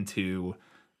it into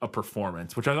a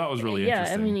performance, which I thought was really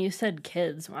interesting. I mean, you said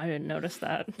kids. I didn't notice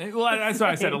that. Well, that's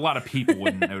why I said a lot of people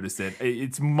wouldn't notice it.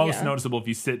 It's most noticeable if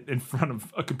you sit in front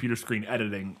of a computer screen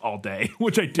editing all day,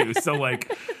 which I do. So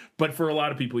like, but for a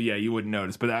lot of people, you wouldn't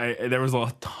notice. But there was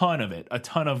a ton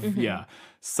of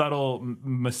subtle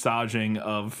massaging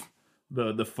of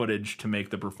the footage to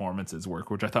make the performances work,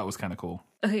 which I thought was kind of cool.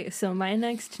 Okay, so my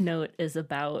next note is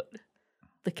about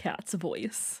the cat's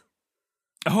voice.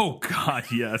 Oh, God,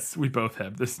 yes. We both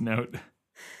have this note.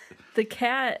 The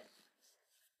cat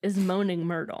is moaning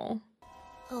Myrtle.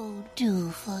 Oh,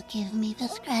 do forgive me for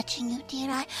scratching you,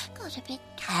 dear. I got a bit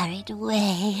carried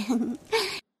away.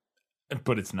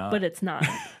 But it's not.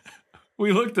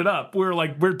 We looked it up.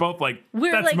 We're both like,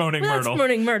 that's moaning Myrtle. That's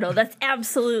moaning Myrtle. That's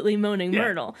absolutely moaning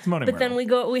Myrtle. It's moaning Myrtle.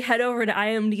 Then we head over to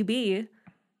IMDb,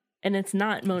 and it's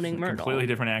not moaning Myrtle. Completely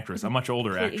different actress. A much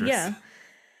older actress. Yeah.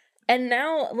 And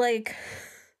now, like,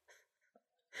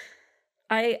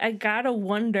 I gotta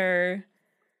wonder,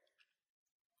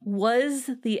 was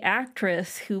the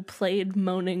actress who played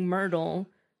Moaning Myrtle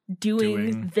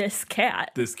doing this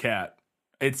cat? This cat.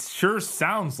 It sure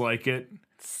sounds like it.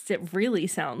 It really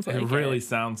sounds like it. It really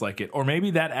sounds like it. Or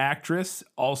maybe that actress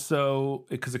also,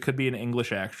 because it could be an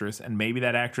English actress, and maybe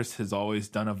that actress has always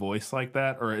done a voice like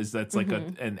that, or is that's like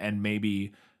and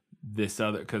maybe this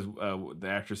other, because the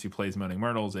actress who plays Moaning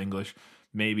Myrtle is English,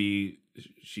 maybe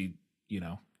she, you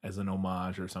know, as an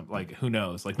homage or something, like, who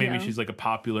knows, like maybe she's like a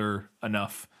popular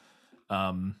enough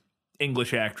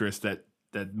English actress that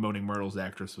Moaning Myrtle's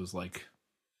actress was like,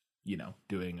 you know,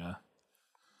 doing a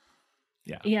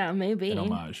maybe an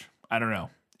homage. I don't know.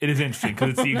 It is interesting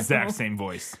because it's the exact same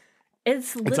voice.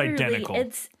 It's identical.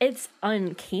 It's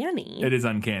uncanny. It is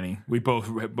uncanny. We both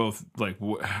like,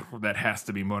 that has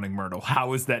to be Moaning Myrtle.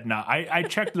 How is that not? I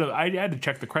checked I had to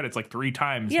check the credits like 3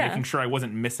 times, making sure I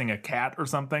wasn't missing a cat or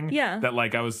something. Yeah. That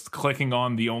like I was clicking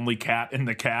on the only cat in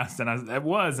the cast, and I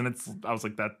was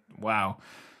like, that, wow.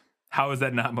 How is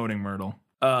that not Moaning Myrtle?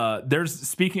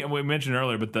 We mentioned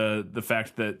earlier, but the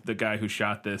fact that the guy who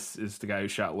shot this is the guy who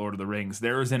shot Lord of the Rings.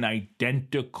 There is an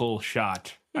identical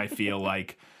shot, I feel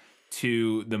like,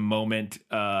 to the moment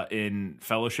in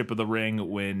Fellowship of the Ring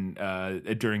when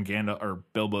during Gandalf or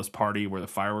Bilbo's party where the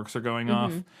fireworks are going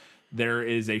off. There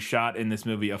is a shot in this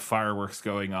movie of fireworks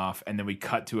going off, and then we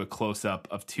cut to a close up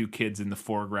of 2 kids in the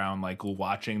foreground, like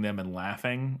watching them and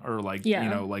laughing, or like you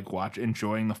know, like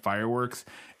enjoying the fireworks,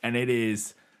 and it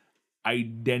is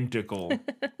identical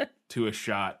to a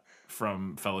shot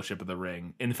from Fellowship of the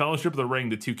Ring. In Fellowship of the Ring,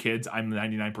 the 2 kids, I'm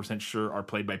 99% sure, are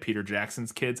played by Peter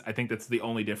Jackson's kids. I think that's the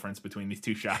only difference between these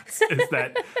 2 shots is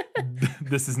that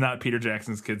this is not Peter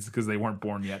Jackson's kids because they weren't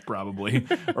born yet, probably,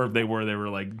 or if they were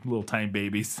like little tiny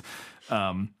babies.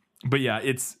 But yeah,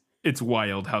 it's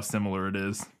wild how similar it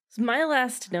is. So my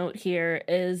last note here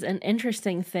is an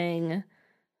interesting thing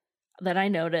that I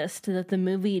noticed that the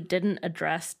movie didn't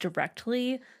address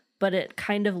directly, but it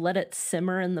kind of let it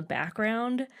simmer in the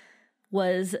background,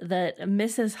 was that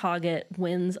Mrs. Hoggett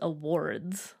wins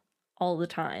awards all the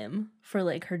time for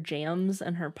like her jams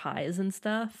and her pies and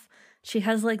stuff. She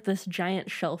has like this giant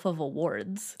shelf of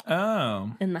awards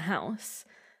in the house.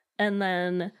 And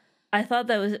then I thought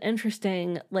that was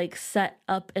interesting, like set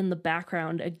up in the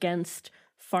background against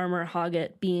Farmer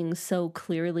Hoggett being so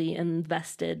clearly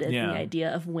invested in the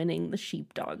idea of winning the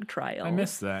sheepdog trial. I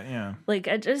missed that, yeah. Like,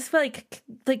 I just like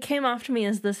came off to me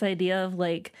as this idea of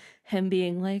like him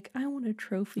being like, I want a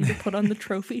trophy to put on the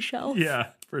trophy shelf.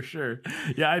 Yeah, for sure.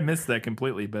 Yeah, I missed that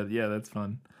completely, but yeah, that's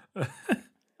fun.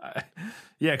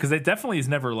 Yeah, because it definitely is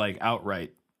never like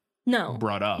outright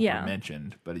brought up or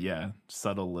mentioned, but yeah,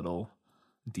 subtle little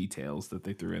details that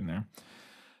they threw in there.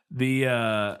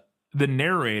 The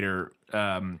narrator,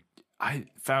 I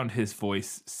found his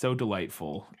voice so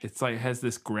delightful. It's like it has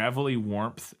this gravelly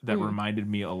warmth that reminded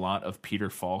me a lot of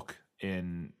Peter Falk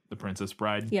in The Princess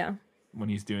Bride. Yeah, when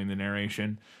he's doing the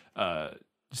narration,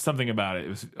 something about it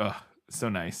was so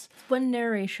nice. When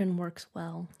narration works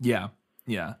well. Yeah.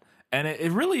 And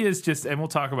it really is just, and we'll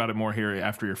talk about it more here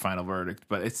after your final verdict,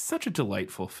 but it's such a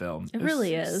delightful film. It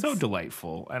really is. So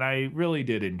delightful. And I really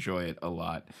did enjoy it a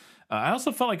lot. I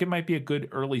also felt like it might be a good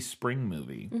early spring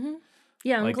movie. Mm-hmm.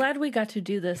 Yeah, I'm glad we got to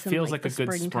do this. It feels like a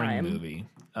good spring movie.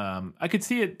 I could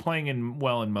see it playing in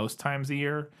most times a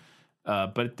year,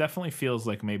 but it definitely feels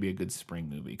like maybe a good spring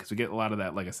movie because we get a lot of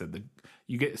that. Like I said,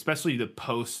 you get especially the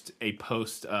post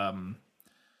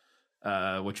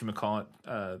whatchamacallit,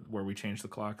 where we change the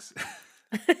clocks.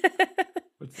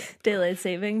 What's that? Daylight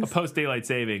savings. A post daylight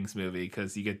savings movie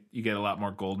because you get a lot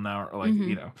more golden hour, like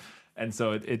and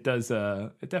so it does.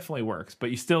 It definitely works,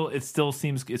 but it still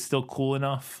seems it's still cool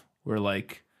enough where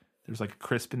like there's like a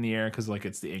crisp in the air because like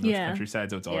it's the English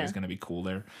countryside, so it's always going to be cool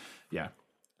there. Yeah,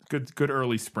 good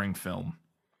early spring film.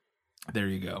 There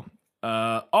you go.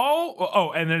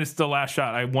 And then it's the last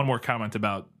shot. I have one more comment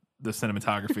about the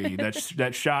cinematography.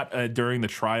 that shot during the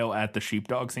trial at the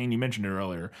sheepdog scene. You mentioned it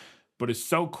earlier, but it's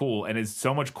so cool and is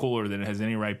so much cooler than it has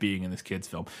any right being in this kid's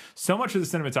film. So much of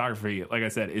the cinematography, like I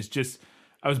said, is just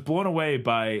I was blown away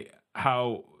by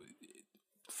how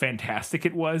fantastic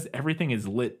it was. Everything is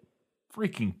lit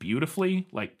freaking beautifully,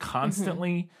 like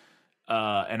constantly.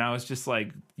 And I was just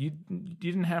like, you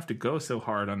didn't have to go so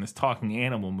hard on this talking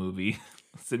animal movie,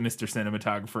 said Mr.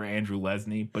 Cinematographer Andrew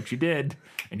Lesney, but you did,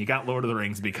 and you got Lord of the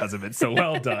Rings because of it. So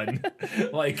well done.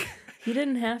 Like he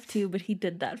didn't have to, but he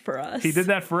did that for us. He did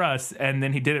that for us, and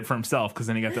then he did it for himself because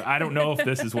then he got to. I don't know if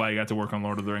this is why he got to work on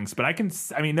Lord of the Rings, but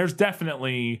I mean, there's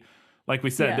definitely, like we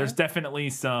said, there's definitely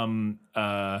some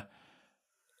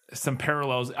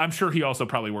parallels. I'm sure he also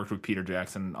probably worked with Peter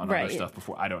Jackson on other stuff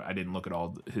before. I didn't look at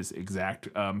all his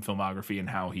exact filmography and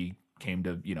how he came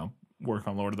to, work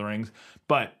on Lord of the Rings.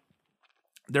 But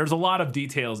there's a lot of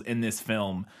details in this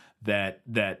film that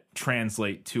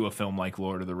translate to a film like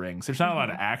Lord of the Rings. There's not a lot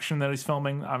of action that he's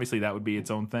filming. Obviously, that would be its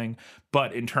own thing.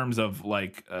 But in terms of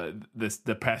like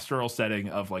the pastoral setting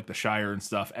of like the Shire and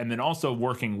stuff, and then also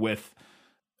working with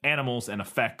animals and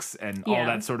effects and all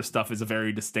that sort of stuff is a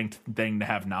very distinct thing to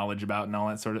have knowledge about and all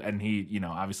that sort of, and he,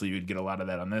 obviously you would get a lot of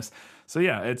that on this. So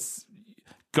yeah, it's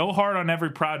go hard on every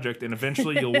project and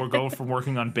eventually you'll go from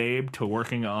working on Babe to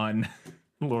working on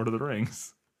Lord of the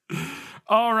Rings.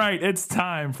 All right, it's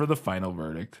time for the final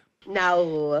verdict.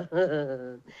 Now,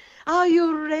 are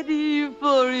you ready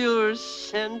for your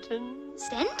sentence?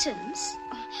 Sentence?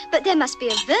 But there must be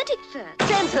a verdict first.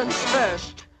 Sentence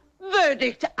first.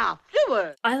 Verdict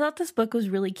afterward. I thought this book was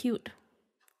really cute.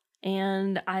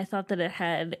 And I thought that it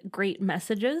had great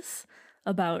messages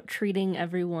about treating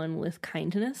everyone with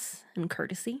kindness and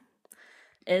courtesy.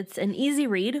 It's an easy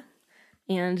read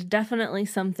and definitely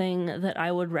something that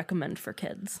I would recommend for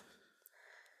kids.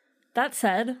 That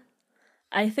said,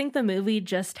 I think the movie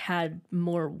just had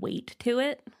more weight to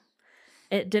it.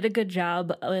 It did a good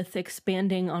job with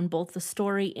expanding on both the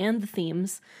story and the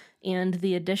themes, and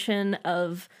the addition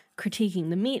of critiquing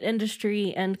the meat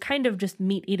industry and kind of just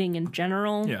meat eating in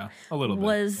general a little bit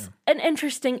was an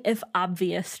interesting, if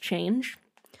obvious, change.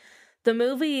 The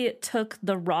movie took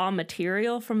the raw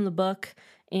material from the book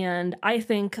and I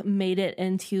think made it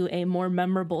into a more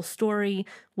memorable story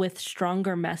with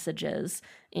stronger messages.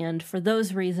 And for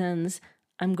those reasons,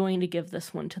 I'm going to give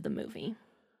this one to the movie.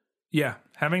 Yeah,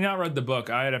 having not read the book,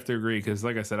 I'd have to agree because,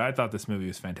 like I said, I thought this movie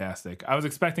was fantastic. I was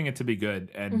expecting it to be good,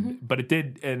 but it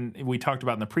did. And we talked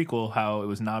about in the prequel how it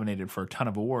was nominated for a ton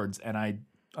of awards, and I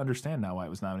understand now why it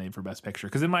was nominated for Best Picture.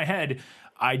 Because in my head,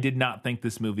 I did not think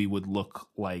this movie would look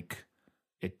like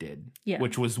it did,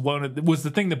 which was was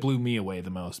the thing that blew me away the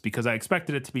most because I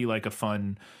expected it to be like a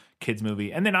fun kids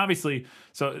movie, and then obviously,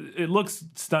 so it looks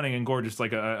stunning and gorgeous,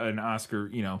 like an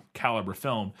Oscar caliber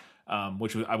film.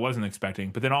 Which I wasn't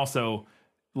expecting, but then also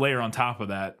layer on top of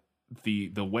that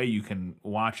the way you can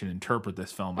watch and interpret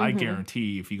this film. I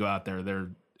guarantee if you go out there,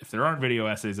 if there aren't video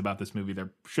essays about this movie,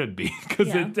 there should be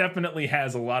because it definitely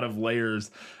has a lot of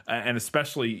layers, and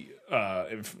especially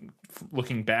if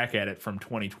looking back at it from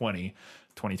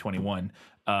 2021,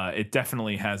 it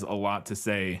definitely has a lot to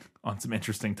say on some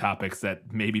interesting topics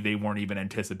that maybe they weren't even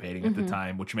anticipating at the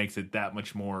time, which makes it that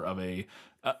much more of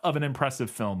an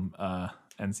impressive film.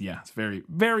 And yeah, it's very,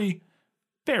 very,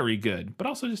 very good, but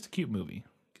also just a cute movie.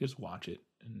 Just watch it,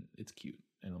 and it's cute.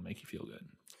 and it'll make you feel good.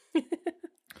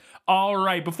 All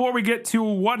right, before we get to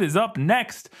what is up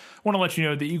next, I want to let you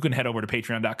know that you can head over to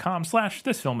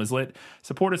patreon.com/thisfilmislit.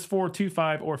 Support us for $2,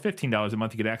 $5, or $15 a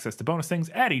month. You get access to bonus things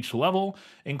at each level,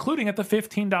 including at the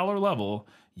 $15 level.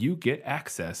 You get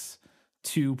access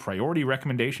to priority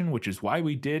recommendation, which is why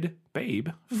we did Babe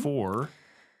for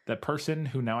that person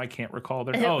who now I can't recall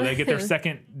their... Oh, they get their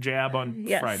second jab on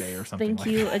Friday or something. Thank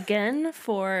you again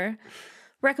for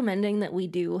recommending that we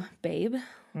do Babe.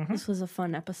 This was a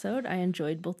fun episode. I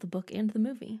enjoyed both the book and the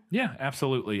movie. Yeah,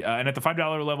 absolutely. And at the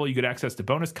 $5 level, you get access to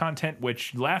bonus content,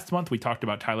 which last month we talked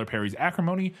about Tyler Perry's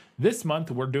Acrimony. This month,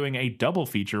 we're doing a double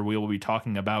feature. We will be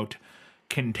talking about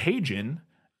Contagion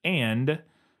and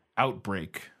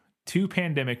Outbreak. 2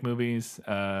 pandemic movies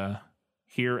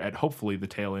here at hopefully the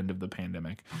tail end of the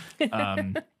pandemic.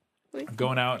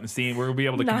 Going out and seeing, we'll be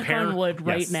able to compare. Knock on wood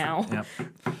right now. Yep.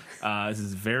 This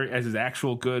is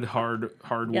actual good hard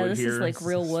wood this here. Is like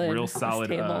real wood. Real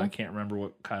solid. I can't remember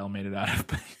what Kyle made it out of,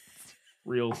 but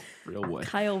real wood.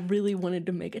 Kyle really wanted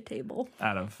to make a table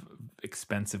out of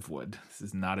expensive wood. This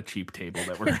is not a cheap table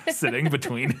that we're sitting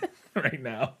between right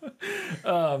now.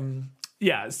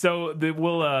 Yeah, so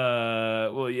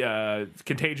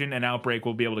Contagion and Outbreak,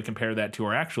 we'll be able to compare that to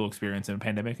our actual experience in a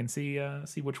pandemic and see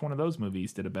which one of those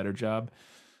movies did a better job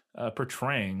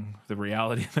portraying the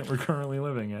reality that we're currently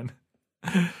living in.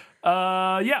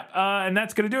 And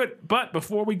that's going to do it. But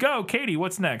before we go, Katie,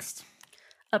 what's next?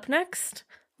 Up next,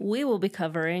 we will be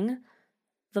covering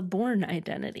The Bourne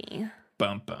Identity.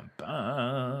 Bum, bum,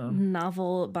 bum.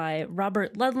 Novel by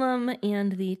Robert Ludlum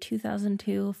and the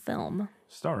 2002 film.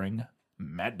 Starring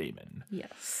Matt Damon.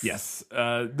 Yes.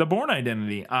 The Bourne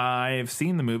Identity. I've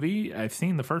seen the movie. I've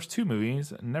seen the first 2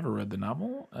 movies. Never read the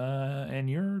novel. And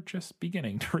you're just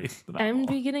beginning to read the novel. I'm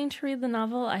beginning to read the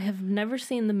novel. I have never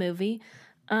seen the movie.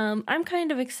 I'm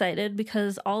kind of excited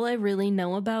because all I really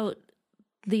know about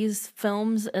these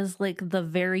films is like the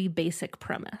very basic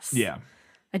premise. Yeah.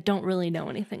 I don't really know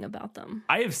anything about them.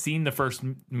 I have seen the first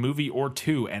movie or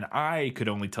 2, and I could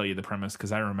only tell you the premise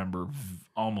because I remember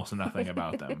almost nothing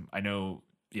about them. I know,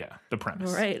 the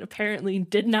premise. Right. Apparently,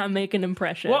 did not make an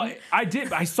impression. Well, I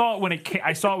did. I saw it when it came.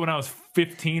 I saw it when I was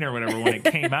 15 or whatever when it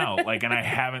came out. And I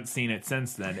haven't seen it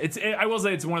since then. I will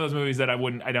say it's one of those movies that I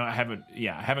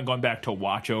haven't gone back to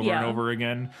watch over and over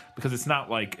again because it's not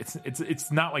like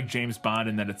it's not like James Bond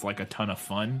in that it's like a ton of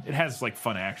fun. It has like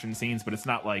fun action scenes, but it's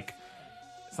not like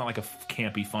a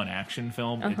campy fun action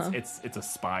film. It's a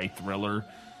spy thriller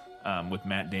with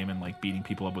Matt Damon like beating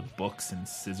people up with books and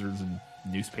scissors and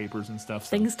newspapers and stuff.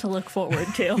 Things to look forward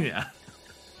to. Yeah.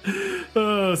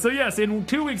 So yes, in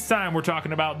 2 weeks' time we're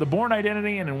talking about The Bourne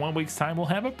Identity, and in 1 week's time we'll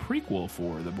have a prequel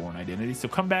for The Bourne Identity. So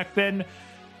come back then,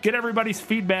 get everybody's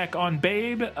feedback on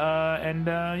Babe,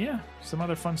 and some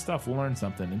other fun stuff. We'll learn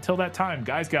something. Until that time,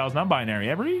 guys, gals, non-binary,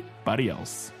 everybody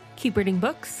else. Keep reading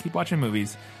books. Keep watching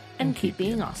movies. And keep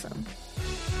being awesome.